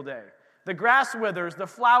single day. The grass withers, the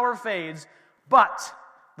flower fades, but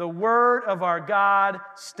the Word of our God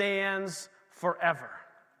stands forever.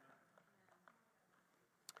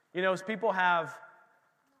 You know, as people have,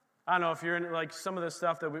 I don't know if you're in like some of the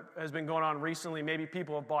stuff that has been going on recently, maybe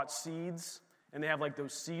people have bought seeds and they have like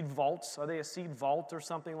those seed vaults. Are they a seed vault or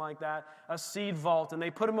something like that? A seed vault, and they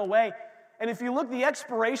put them away. And if you look the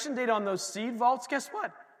expiration date on those seed vaults, guess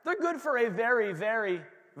what? They're good for a very, very,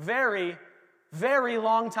 very, very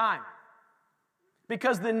long time.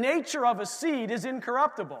 Because the nature of a seed is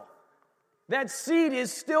incorruptible. That seed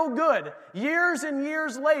is still good. Years and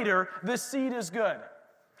years later, the seed is good.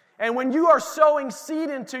 And when you are sowing seed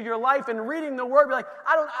into your life and reading the Word, you're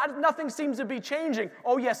like, nothing seems to be changing.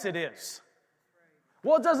 Oh, yes, it is.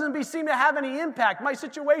 Well, it doesn't seem to have any impact. My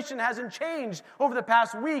situation hasn't changed over the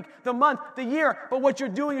past week, the month, the year. But what you're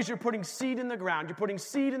doing is you're putting seed in the ground. You're putting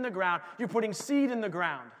seed in the ground. You're putting seed in the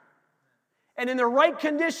ground. And in the right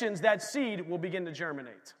conditions, that seed will begin to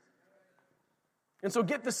germinate. And so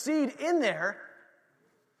get the seed in there,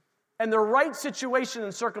 and the right situation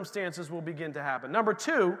and circumstances will begin to happen. Number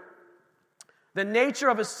 2, the nature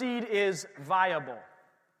of a seed is viable.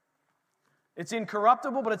 It's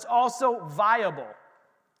incorruptible, but it's also viable,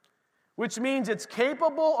 which means it's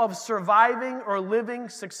capable of surviving or living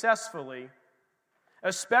successfully,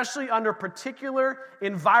 especially under particular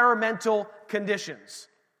environmental conditions,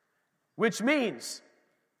 which means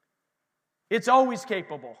it's always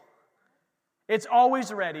capable. It's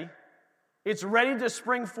always ready. It's ready to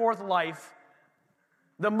spring forth life.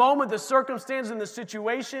 The moment the circumstance and the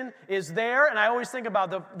situation is there, and I always think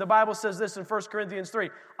about the Bible says this in 1 Corinthians 3,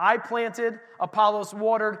 I planted, Apollos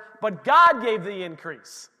watered, but God gave the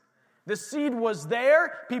increase. The seed was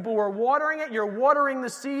there, people were watering it, you're watering the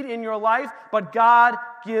seed in your life, but God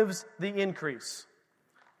gives the increase.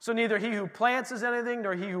 So neither he who plants is anything,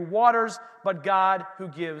 nor he who waters, but God who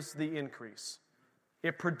gives the increase.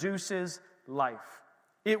 It produces life.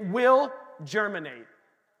 It will germinate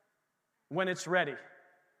when it's ready.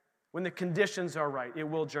 When the conditions are right, it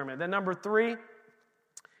will germinate. Then number 3,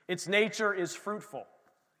 its nature is fruitful.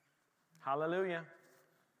 Hallelujah.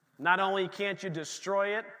 Not only can't you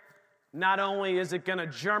destroy it, not only is it going to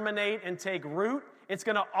germinate and take root, it's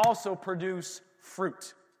going to also produce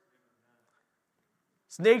fruit.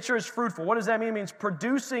 Its nature is fruitful. What does that mean? It means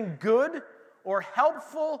producing good or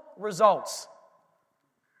helpful results.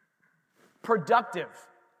 Productive.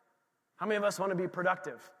 How many of us want to be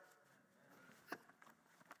productive?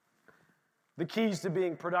 The keys to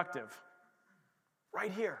being productive.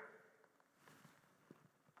 Right here.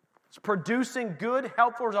 It's producing good,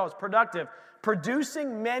 helpful results. Productive.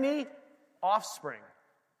 Producing many offspring.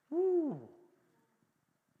 Woo.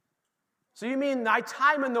 So you mean my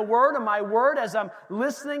time in the Word and my Word as I'm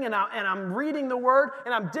listening and I'm reading the Word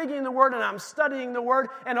and I'm digging the Word and I'm studying the Word,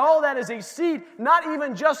 and all that is a seed, not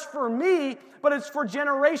even just for me, but it's for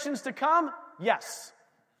generations to come? Yes.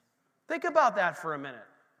 Think about that for a minute.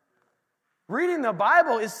 Reading the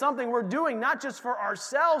Bible is something we're doing not just for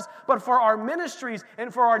ourselves, but for our ministries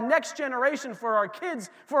and for our next generation, for our kids,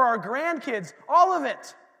 for our grandkids, all of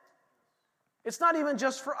it. It's not even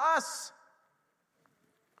just for us.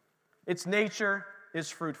 Its nature is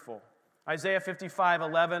fruitful. Isaiah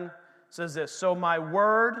 55:11 says this, so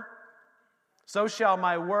shall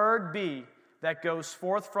my word be that goes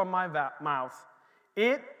forth from my mouth.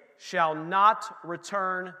 It shall not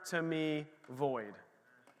return to me void,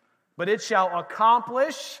 but it shall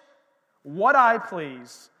accomplish what I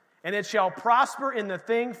please, and it shall prosper in the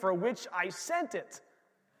thing for which I sent it.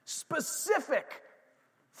 Specific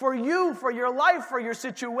for you, for your life, for your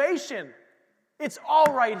situation. It's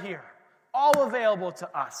all right here. All available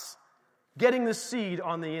to us. Getting the seed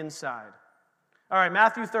on the inside. All right,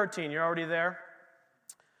 Matthew 13. You're already there?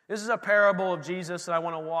 This is a parable of Jesus, and I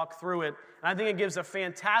want to walk through it. And I think it gives a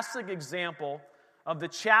fantastic example of the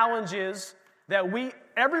challenges that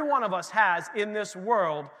every one of us has in this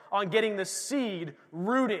world on getting the seed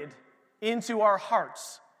rooted into our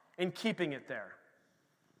hearts and keeping it there.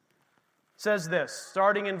 It says this,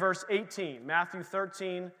 starting in verse 18. Matthew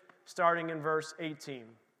 13, starting in verse 18.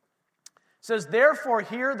 It says, therefore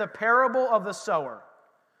hear the parable of the sower.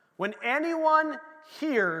 When anyone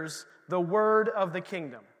hears the word of the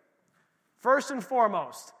kingdom. First and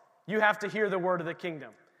foremost, you have to hear the word of the kingdom.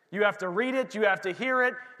 You have to read it, you have to hear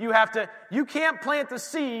it, you can't plant the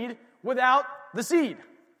seed without the seed.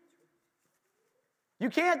 You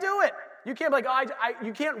can't do it. You can't be like,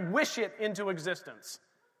 you can't wish it into existence.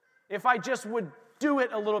 If I just would do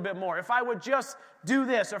it a little bit more, if I would just do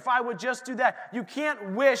this, or if I would just do that, you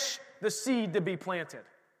can't wish the seed to be planted.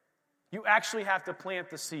 You actually have to plant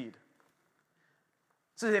the seed.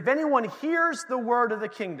 So if anyone hears the word of the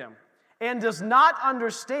kingdom and does not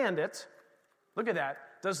understand it, look at that,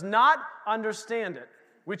 does not understand it,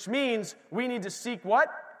 which means we need to seek what?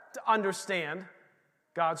 To understand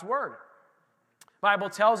God's word. The Bible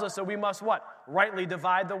tells us that we must what? Rightly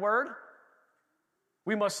divide the word.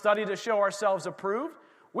 We must study to show ourselves approved.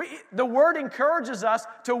 The word encourages us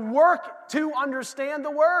to work to understand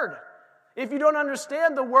the word. If you don't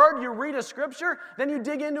understand the word, you read a scripture, then you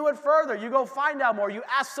dig into it further. You go find out more. You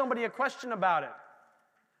ask somebody a question about it.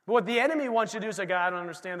 But what the enemy wants you to do is say, God, I don't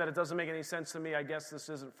understand that. It doesn't make any sense to me. I guess this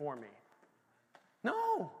isn't for me.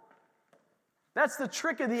 No. That's the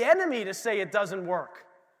trick of the enemy to say it doesn't work.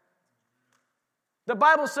 The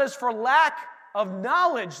Bible says for lack of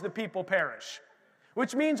knowledge, the people perish.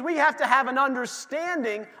 which means we have to have an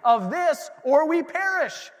understanding of this or we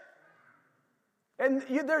perish. And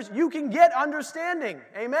you can get understanding.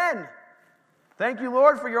 Amen. Thank you,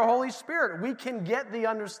 Lord, for your Holy Spirit. We can get the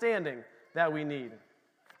understanding that we need. It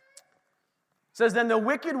says, then the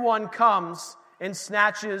wicked one comes and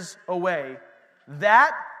snatches away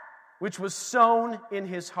that which was sown in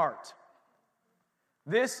his heart.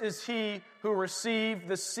 This is he who received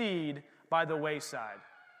the seed by the wayside.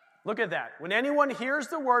 Look at that. When anyone hears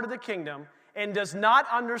the word of the kingdom and does not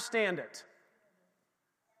understand it.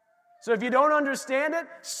 So if you don't understand it,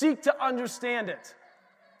 seek to understand it.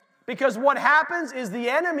 Because what happens is the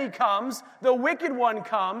enemy comes, the wicked one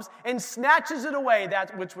comes, and snatches it away,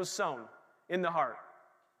 that which was sown in the heart.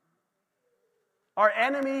 Our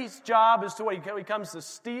enemy's job is to what? He comes to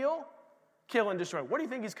steal, kill, and destroy. What do you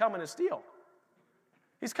think he's coming to steal?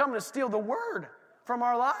 He's coming to steal the word from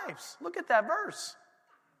our lives. Look at that verse.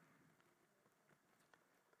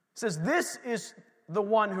 It says, this is the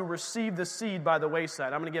one who received the seed by the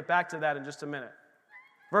wayside. I'm going to get back to that in just a minute.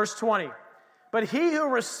 Verse 20. But he who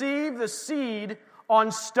received the seed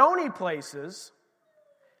on stony places,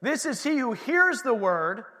 this is he who hears the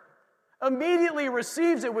word, immediately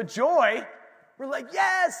receives it with joy. We're like,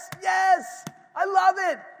 yes, yes, I love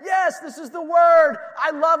it. Yes, this is the word.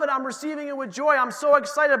 I love it. I'm receiving it with joy. I'm so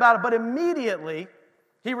excited about it. But immediately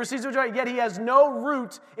he receives it with joy, yet he has no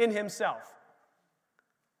root in himself.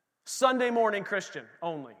 Sunday morning Christian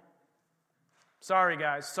only. Sorry,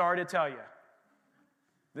 guys. Sorry to tell you.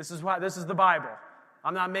 This is the Bible.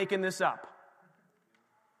 I'm not making this up.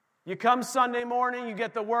 You come Sunday morning, you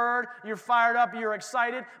get the word, you're fired up, you're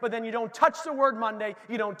excited, but then you don't touch the word Monday,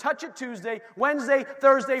 you don't touch it Tuesday, Wednesday,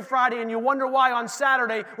 Thursday, Friday, and you wonder why on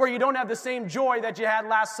Saturday where you don't have the same joy that you had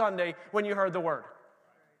last Sunday when you heard the word.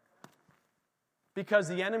 Because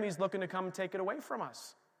the enemy's looking to come and take it away from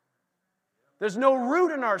us. There's no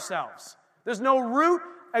root in ourselves. There's no root.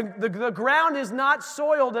 The ground is not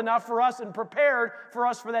soiled enough for us and prepared for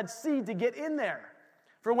us for that seed to get in there.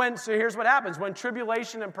 So here's what happens. When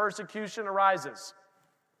tribulation and persecution arises.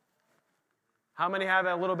 How many have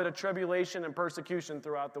a little bit of tribulation and persecution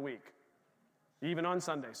throughout the week? Even on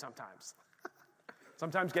Sunday sometimes.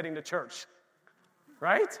 Sometimes getting to church.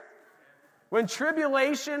 Right? When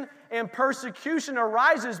tribulation and persecution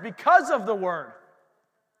arises because of the word.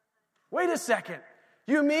 Wait a second.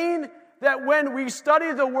 You mean that when we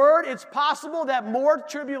study the word, it's possible that more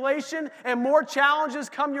tribulation and more challenges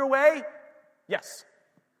come your way? Yes.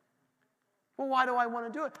 Well, why do I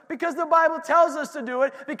want to do it? Because the Bible tells us to do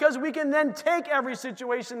it, because we can then take every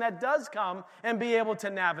situation that does come and be able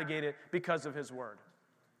to navigate it because of his word.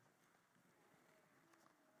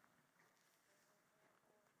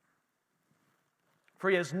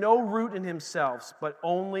 For he has no root in himself, but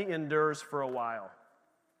only endures for a while.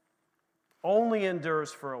 Only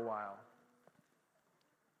endures for a while.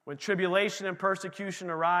 When tribulation and persecution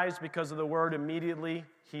arise because of the word, immediately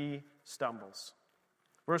he stumbles.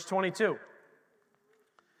 Verse 22.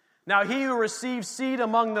 Now he who receives seed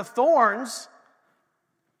among the thorns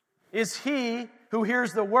is he who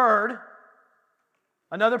hears the word.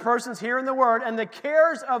 Another person's hearing the word, and the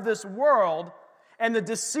cares of this world and the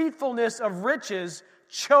deceitfulness of riches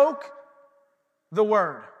choke the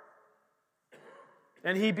word,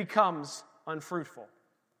 and he becomes unfruitful.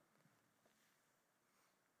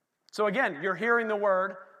 So again, you're hearing the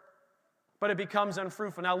word, but it becomes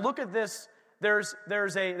unfruitful. Now look at this. There's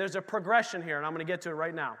a progression here, and I'm going to get to it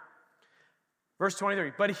right now. Verse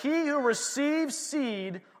 23. But he who receives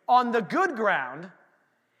seed on the good ground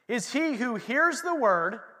is he who hears the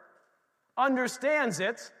word, understands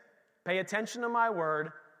it, pay attention to my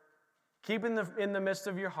word, keep in the midst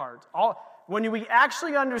of your heart. When we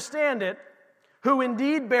actually understand it, who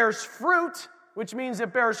indeed bears fruit, which means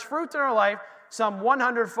it bears fruit in our life, some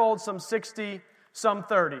 100-fold, some 60, some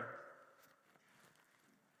 30.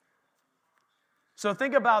 So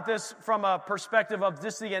think about this from a perspective of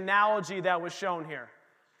just the analogy that was shown here.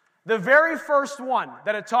 The very first one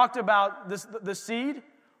that it talked about the seed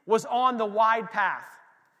was on the wide path.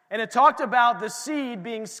 And it talked about the seed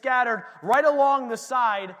being scattered right along the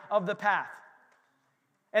side of the path.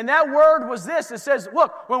 And that word was this. It says,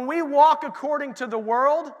 look, when we walk according to the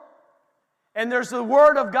world, and there's the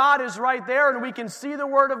word of God is right there, and we can see the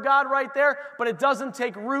word of God right there, but it doesn't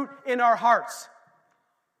take root in our hearts.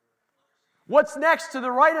 What's next to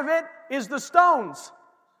the right of it is the stones.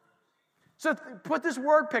 So put this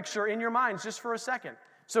word picture in your minds just for a second.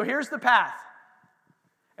 So here's the path.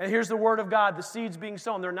 And here's the word of God, the seeds being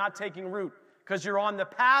sown. They're not taking root because you're on the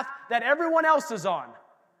path that everyone else is on.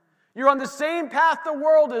 You're on the same path the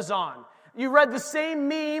world is on. You read the same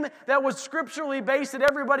meme that was scripturally based that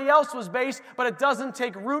everybody else was based, but it doesn't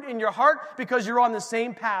take root in your heart because you're on the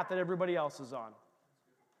same path that everybody else is on.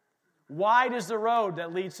 Wide is the road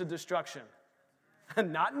that leads to destruction.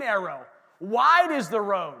 Not narrow. Wide is the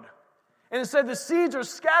road. And it said the seeds are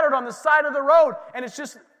scattered on the side of the road, and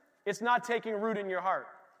it's not taking root in your heart.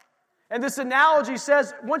 And this analogy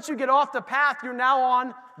says once you get off the path, you're now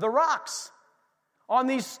on the rocks, on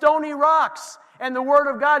these stony rocks. And the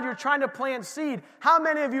Word of God, you're trying to plant seed. How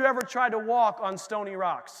many of you ever tried to walk on stony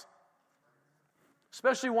rocks?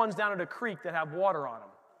 Especially ones down at a creek that have water on them.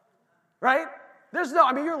 Right?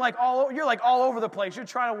 You're like all over the place. You're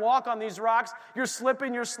trying to walk on these rocks. You're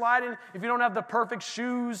slipping, you're sliding. If you don't have the perfect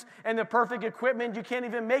shoes and the perfect equipment, you can't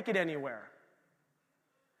even make it anywhere.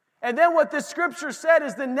 And then what this scripture said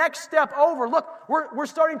is the next step over. Look, we're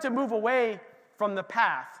starting to move away from the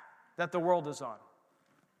path that the world is on.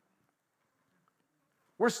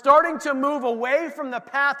 We're starting to move away from the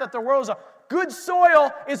path that the world is on. Good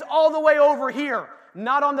soil is all the way over here,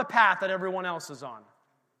 not on the path that everyone else is on.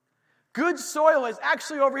 Good soil is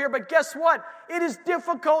actually over here, but guess what? It is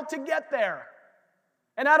difficult to get there.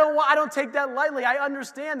 And I don't take that lightly. I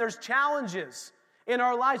understand there's challenges in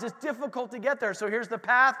our lives. It's difficult to get there. So here's the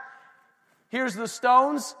path, here's the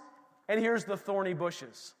stones, and here's the thorny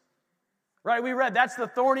bushes. Right? We read that's the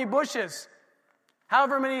thorny bushes. How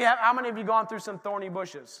many of you gone through some thorny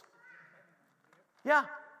bushes? Yeah.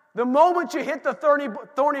 The moment you hit the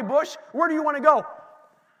thorny bush, where do you want to go?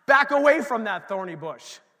 Back away from that thorny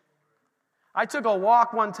bush. I took a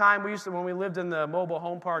walk one time. When we lived in the mobile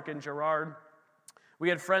home park in Girard, we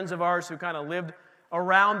had friends of ours who kind of lived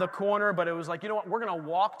around the corner, but it was like, you know what? We're going to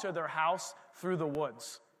walk to their house through the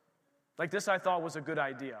woods. Like this I thought was a good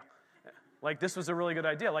idea. Like, this was a really good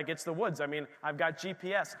idea. Like, it's the woods. I mean, I've got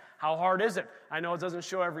GPS. How hard is it? I know it doesn't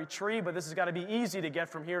show every tree, but this has got to be easy to get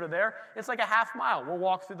from here to there. It's like a half mile. We'll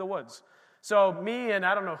walk through the woods. So me and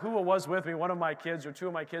I don't know who it was with me, one of my kids or two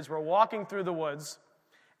of my kids were walking through the woods,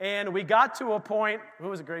 and we got to a point, who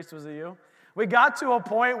was it, Grace, was it you? We got to a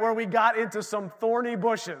point where we got into some thorny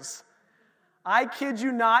bushes. I kid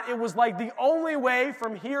you not, it was like the only way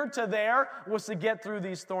from here to there was to get through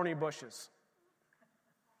these thorny bushes.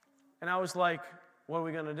 And I was like, what are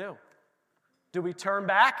we going to do? Do we turn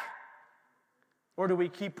back? Or do we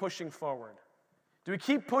keep pushing forward? Do we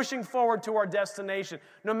keep pushing forward to our destination?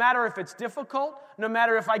 No matter if it's difficult, no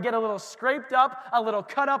matter if I get a little scraped up, a little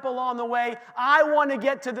cut up along the way, I want to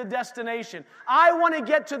get to the destination. I want to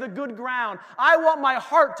get to the good ground. I want my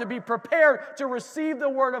heart to be prepared to receive the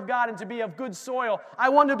Word of God and to be of good soil. I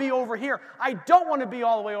want to be over here. I don't want to be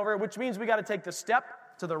all the way over here, which means we got to take the step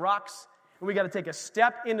to the rocks. And we got to take a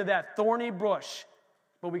step into that thorny bush,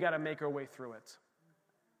 but we got to make our way through it.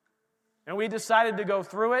 And we decided to go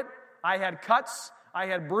through it. I had cuts, I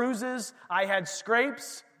had bruises, I had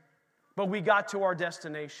scrapes, but we got to our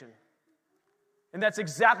destination. And that's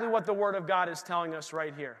exactly what the Word of God is telling us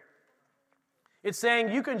right here. It's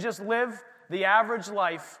saying you can just live the average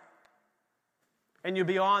life, and you'll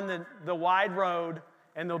be on the wide road,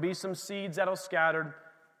 and there'll be some seeds that'll scattered.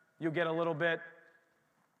 You'll get a little bit.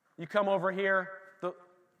 You come over here, the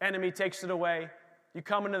enemy takes it away. You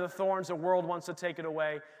come into the thorns, the world wants to take it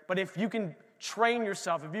away. But if you can train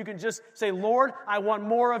yourself, if you can just say, Lord, I want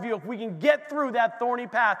more of you, if we can get through that thorny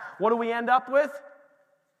path, what do we end up with?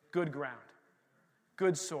 Good ground,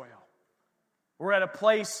 good soil. We're at a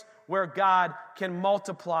place where God can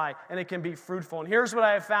multiply and it can be fruitful. And here's what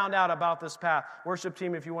I have found out about this path. Worship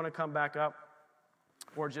team, if you want to come back up,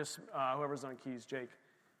 or just whoever's on keys, Jake.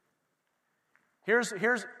 Here's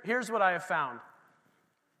what I have found.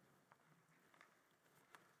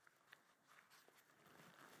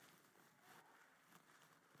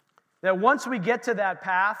 That once we get to that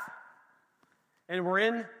path and we're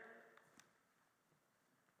in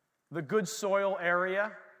the good soil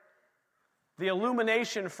area, the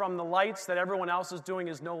illumination from the lights that everyone else is doing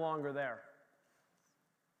is no longer there.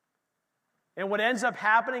 And what ends up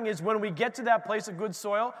happening is when we get to that place of good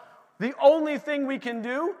soil, the only thing we can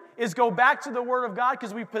do is go back to the Word of God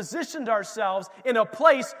because we positioned ourselves in a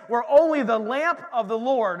place where only the lamp of the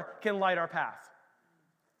Lord can light our path.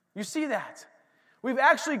 You see that? We've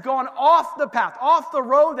actually gone off the path, off the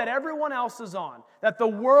road that everyone else is on, that the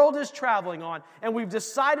world is traveling on, and we've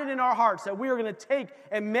decided in our hearts that we are going to take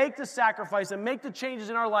and make the sacrifice and make the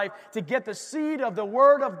changes in our life to get the seed of the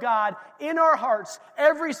Word of God in our hearts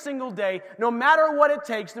every single day, no matter what it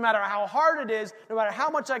takes, no matter how hard it is, no matter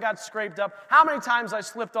how much I got scraped up, how many times I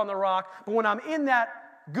slipped on the rock. But when I'm in that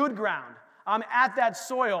good ground, I'm at that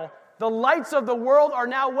soil, the lights of the world are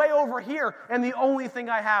now way over here, and the only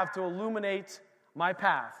thing I have to illuminate my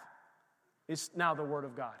path is now the Word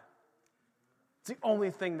of God. It's the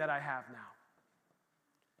only thing that I have now.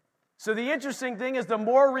 So the interesting thing is the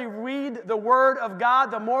more we read the Word of God,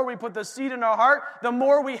 the more we put the seed in our heart, the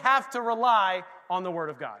more we have to rely on the Word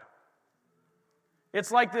of God.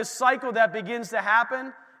 It's like this cycle that begins to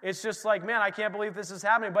happen. It's just like, man, I can't believe this is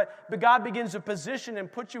happening. But God begins to position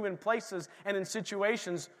and put you in places and in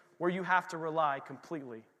situations where you have to rely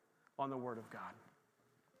completely on the Word of God.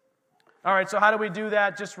 All right, so how do we do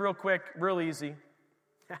that? Just real quick, real easy.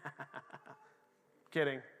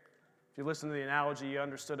 Kidding. If you listen to the analogy, you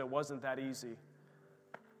understood it wasn't that easy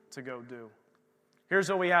to go do. Here's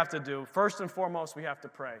what we have to do. First and foremost, we have to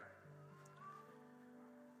pray.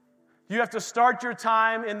 You have to start your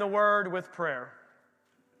time in the Word with prayer.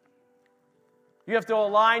 You have to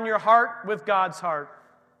align your heart with God's heart.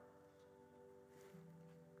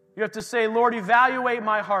 You have to say, Lord, evaluate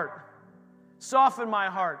my heart. Soften my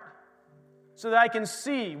heart so that I can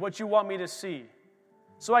see what you want me to see.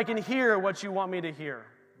 So I can hear what you want me to hear.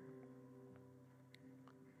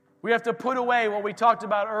 We have to put away what we talked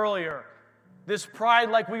about earlier, this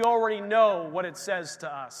pride like we already know what it says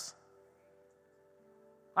to us.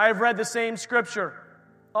 I have read the same scripture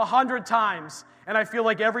 100 times, and I feel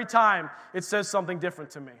like every time it says something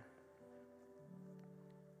different to me.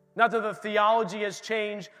 Not that the theology has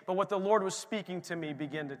changed, but what the Lord was speaking to me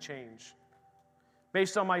began to change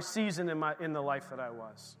based on my season in the life that I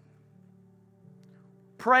was.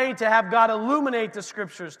 Pray to have God illuminate the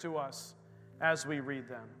scriptures to us as we read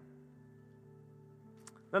them.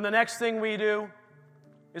 Then the next thing we do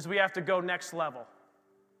is we have to go next level.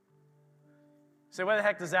 Say, what the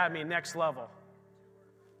heck does that mean, next level?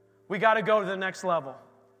 We got to go to the next level.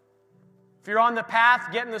 If you're on the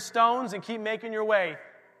path, get in the stones and keep making your way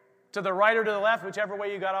to the right or to the left, whichever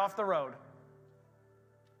way you got off the road.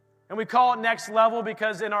 And we call it next level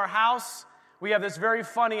because in our house, we have this very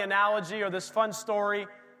funny analogy or this fun story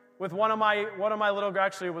with one of my little,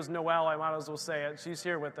 actually it was Noelle, I might as well say it. She's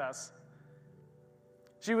here with us.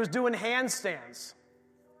 She was doing handstands.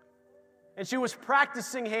 And she was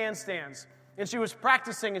practicing handstands. And she was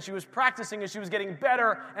practicing, and she was practicing, and she was getting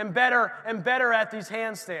better and better and better at these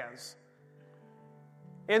handstands.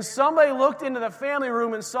 And somebody looked into the family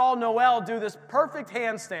room and saw Noelle do this perfect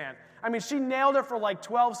handstand. I mean, she nailed it for like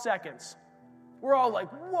 12 seconds. We're all like,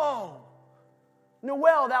 whoa,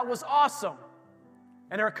 Noelle, that was awesome.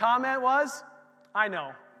 And her comment was, I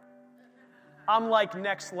know. I'm like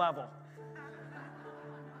next level.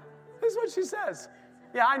 This is what she says.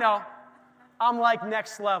 Yeah, I know. I'm like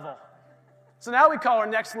next level. So now we call her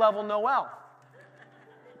Next Level Noelle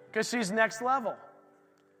because she's next level.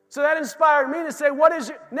 So that inspired me to say, what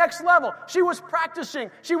is next level? She was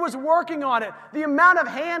practicing. She was working on it. The amount of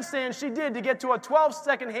handstands she did to get to a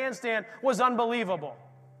 12-second handstand was unbelievable.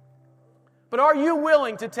 But are you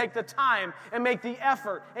willing to take the time and make the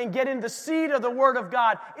effort and get in the seed of the Word of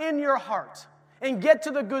God in your heart? And get to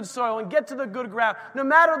the good soil and get to the good ground, no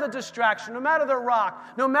matter the distraction, no matter the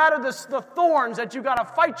rock, no matter the thorns that you got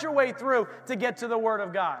to fight your way through to get to the Word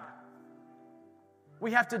of God.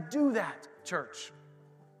 We have to do that, church.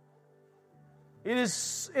 It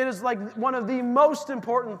is like one of the most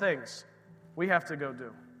important things we have to go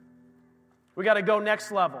do. We got to go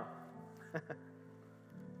next level.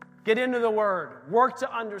 Get into the Word. Work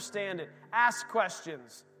to understand it. Ask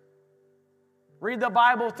questions. Read the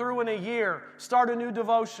Bible through in a year. Start a new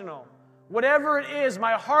devotional. Whatever it is,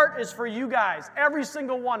 my heart is for you guys, every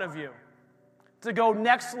single one of you, to go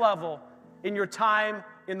next level in your time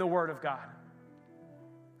in the Word of God.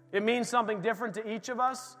 It means something different to each of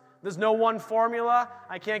us. There's no one formula.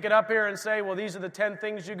 I can't get up here and say, well, these are the 10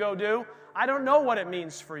 things you go do. I don't know what it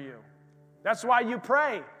means for you. That's why you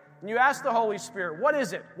pray and you ask the Holy Spirit, what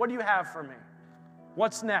is it? What do you have for me?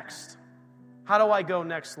 What's next? How do I go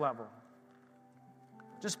next level?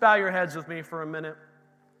 Just bow your heads with me for a minute.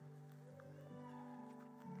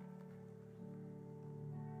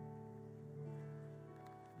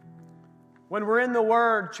 When we're in the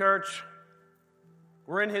Word, church,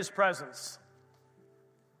 we're in His presence.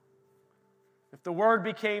 If the Word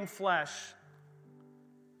became flesh,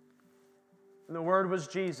 and the Word was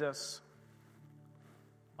Jesus,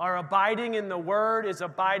 our abiding in the Word is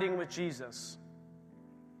abiding with Jesus.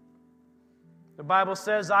 The Bible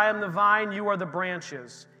says, I am the vine, you are the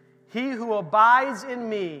branches. He who abides in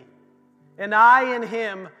me, and I in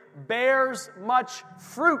him, bears much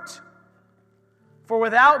fruit. For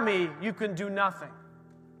without me, you can do nothing.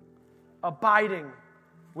 Abiding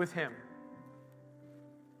with him.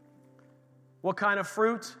 What kind of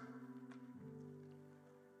fruit?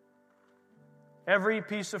 Every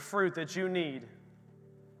piece of fruit that you need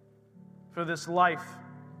for this life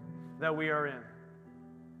that we are in.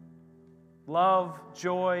 love,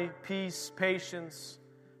 joy, peace, patience,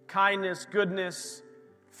 kindness, goodness,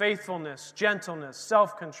 faithfulness, gentleness,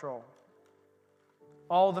 self-control.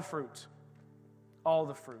 All the fruit. All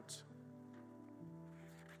the fruit.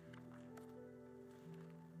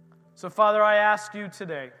 So, Father, I ask you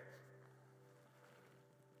today,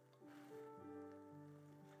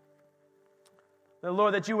 that,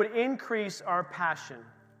 Lord, that you would increase our passion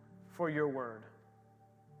for your word.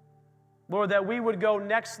 Lord, that we would go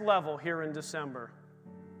next level here in December,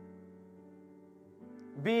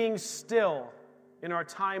 being still in our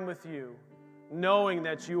time with you, knowing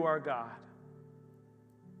that you are God.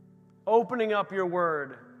 Opening up your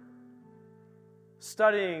word,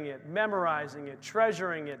 studying it, memorizing it,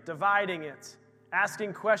 treasuring it, dividing it,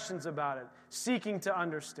 asking questions about it, seeking to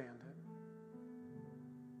understand it.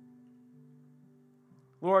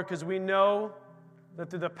 Lord, because we know that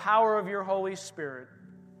through the power of your Holy Spirit,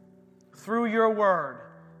 through your word,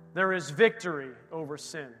 there is victory over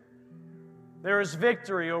sin. There is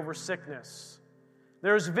victory over sickness.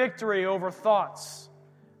 There is victory over thoughts.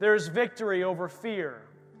 There is victory over fear.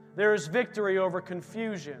 There is victory over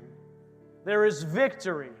confusion. There is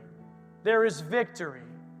victory. There is victory.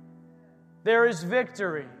 There is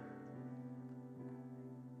victory.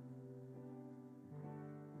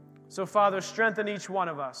 So, Father, strengthen each one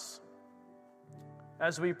of us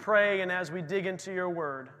as we pray and as we dig into your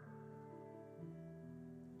word.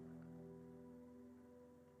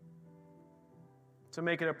 To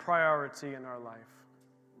make it a priority in our life.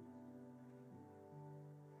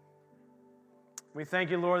 We thank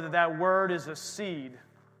you, Lord, that that word is a seed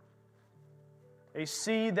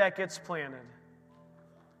that gets planted.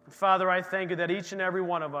 And Father, I thank you that each and every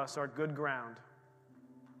one of us are good ground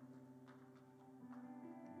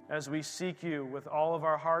as we seek you with all of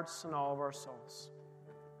our hearts and all of our souls.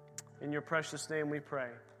 In your precious name we pray.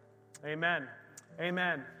 Amen.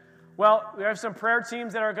 Amen. Well, we have some prayer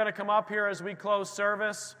teams that are going to come up here as we close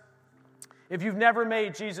service. If you've never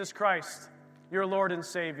made Jesus Christ your Lord and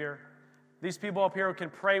Savior, these people up here can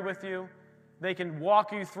pray with you. They can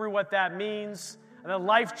walk you through what that means, and a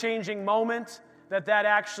life-changing moment that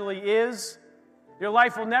actually is. Your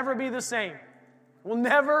life will never be the same. Will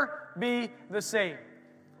never be the same.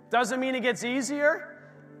 Doesn't mean it gets easier.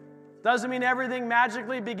 Doesn't mean everything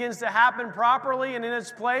magically begins to happen properly and in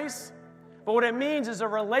its place. But what it means is a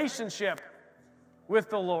relationship with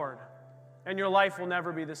the Lord, and your life will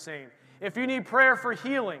never be the same. If you need prayer for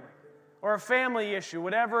healing or a family issue,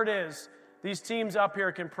 whatever it is, these teams up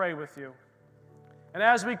here can pray with you. And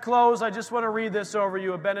as we close, I just want to read this over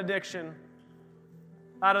you, a benediction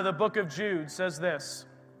out of the book of Jude. Says this: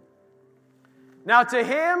 Now to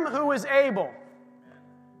him who is able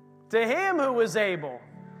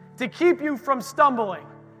to keep you from stumbling.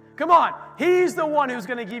 Come on, he's the one who's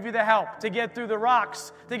going to give you the help to get through the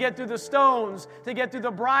rocks, to get through the stones, to get through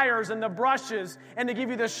the briars and the brushes, and to give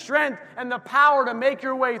you the strength and the power to make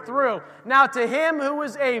your way through. Now to him who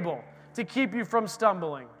is able to keep you from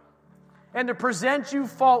stumbling and to present you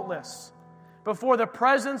faultless before the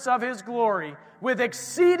presence of his glory with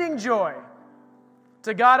exceeding joy,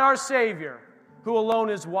 to God our Savior, who alone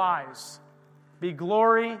is wise, be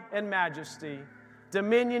glory and majesty,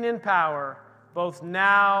 dominion and power, both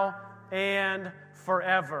now and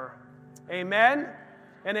forever. Amen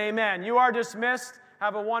and amen. You are dismissed.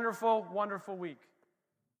 Have a wonderful, wonderful week.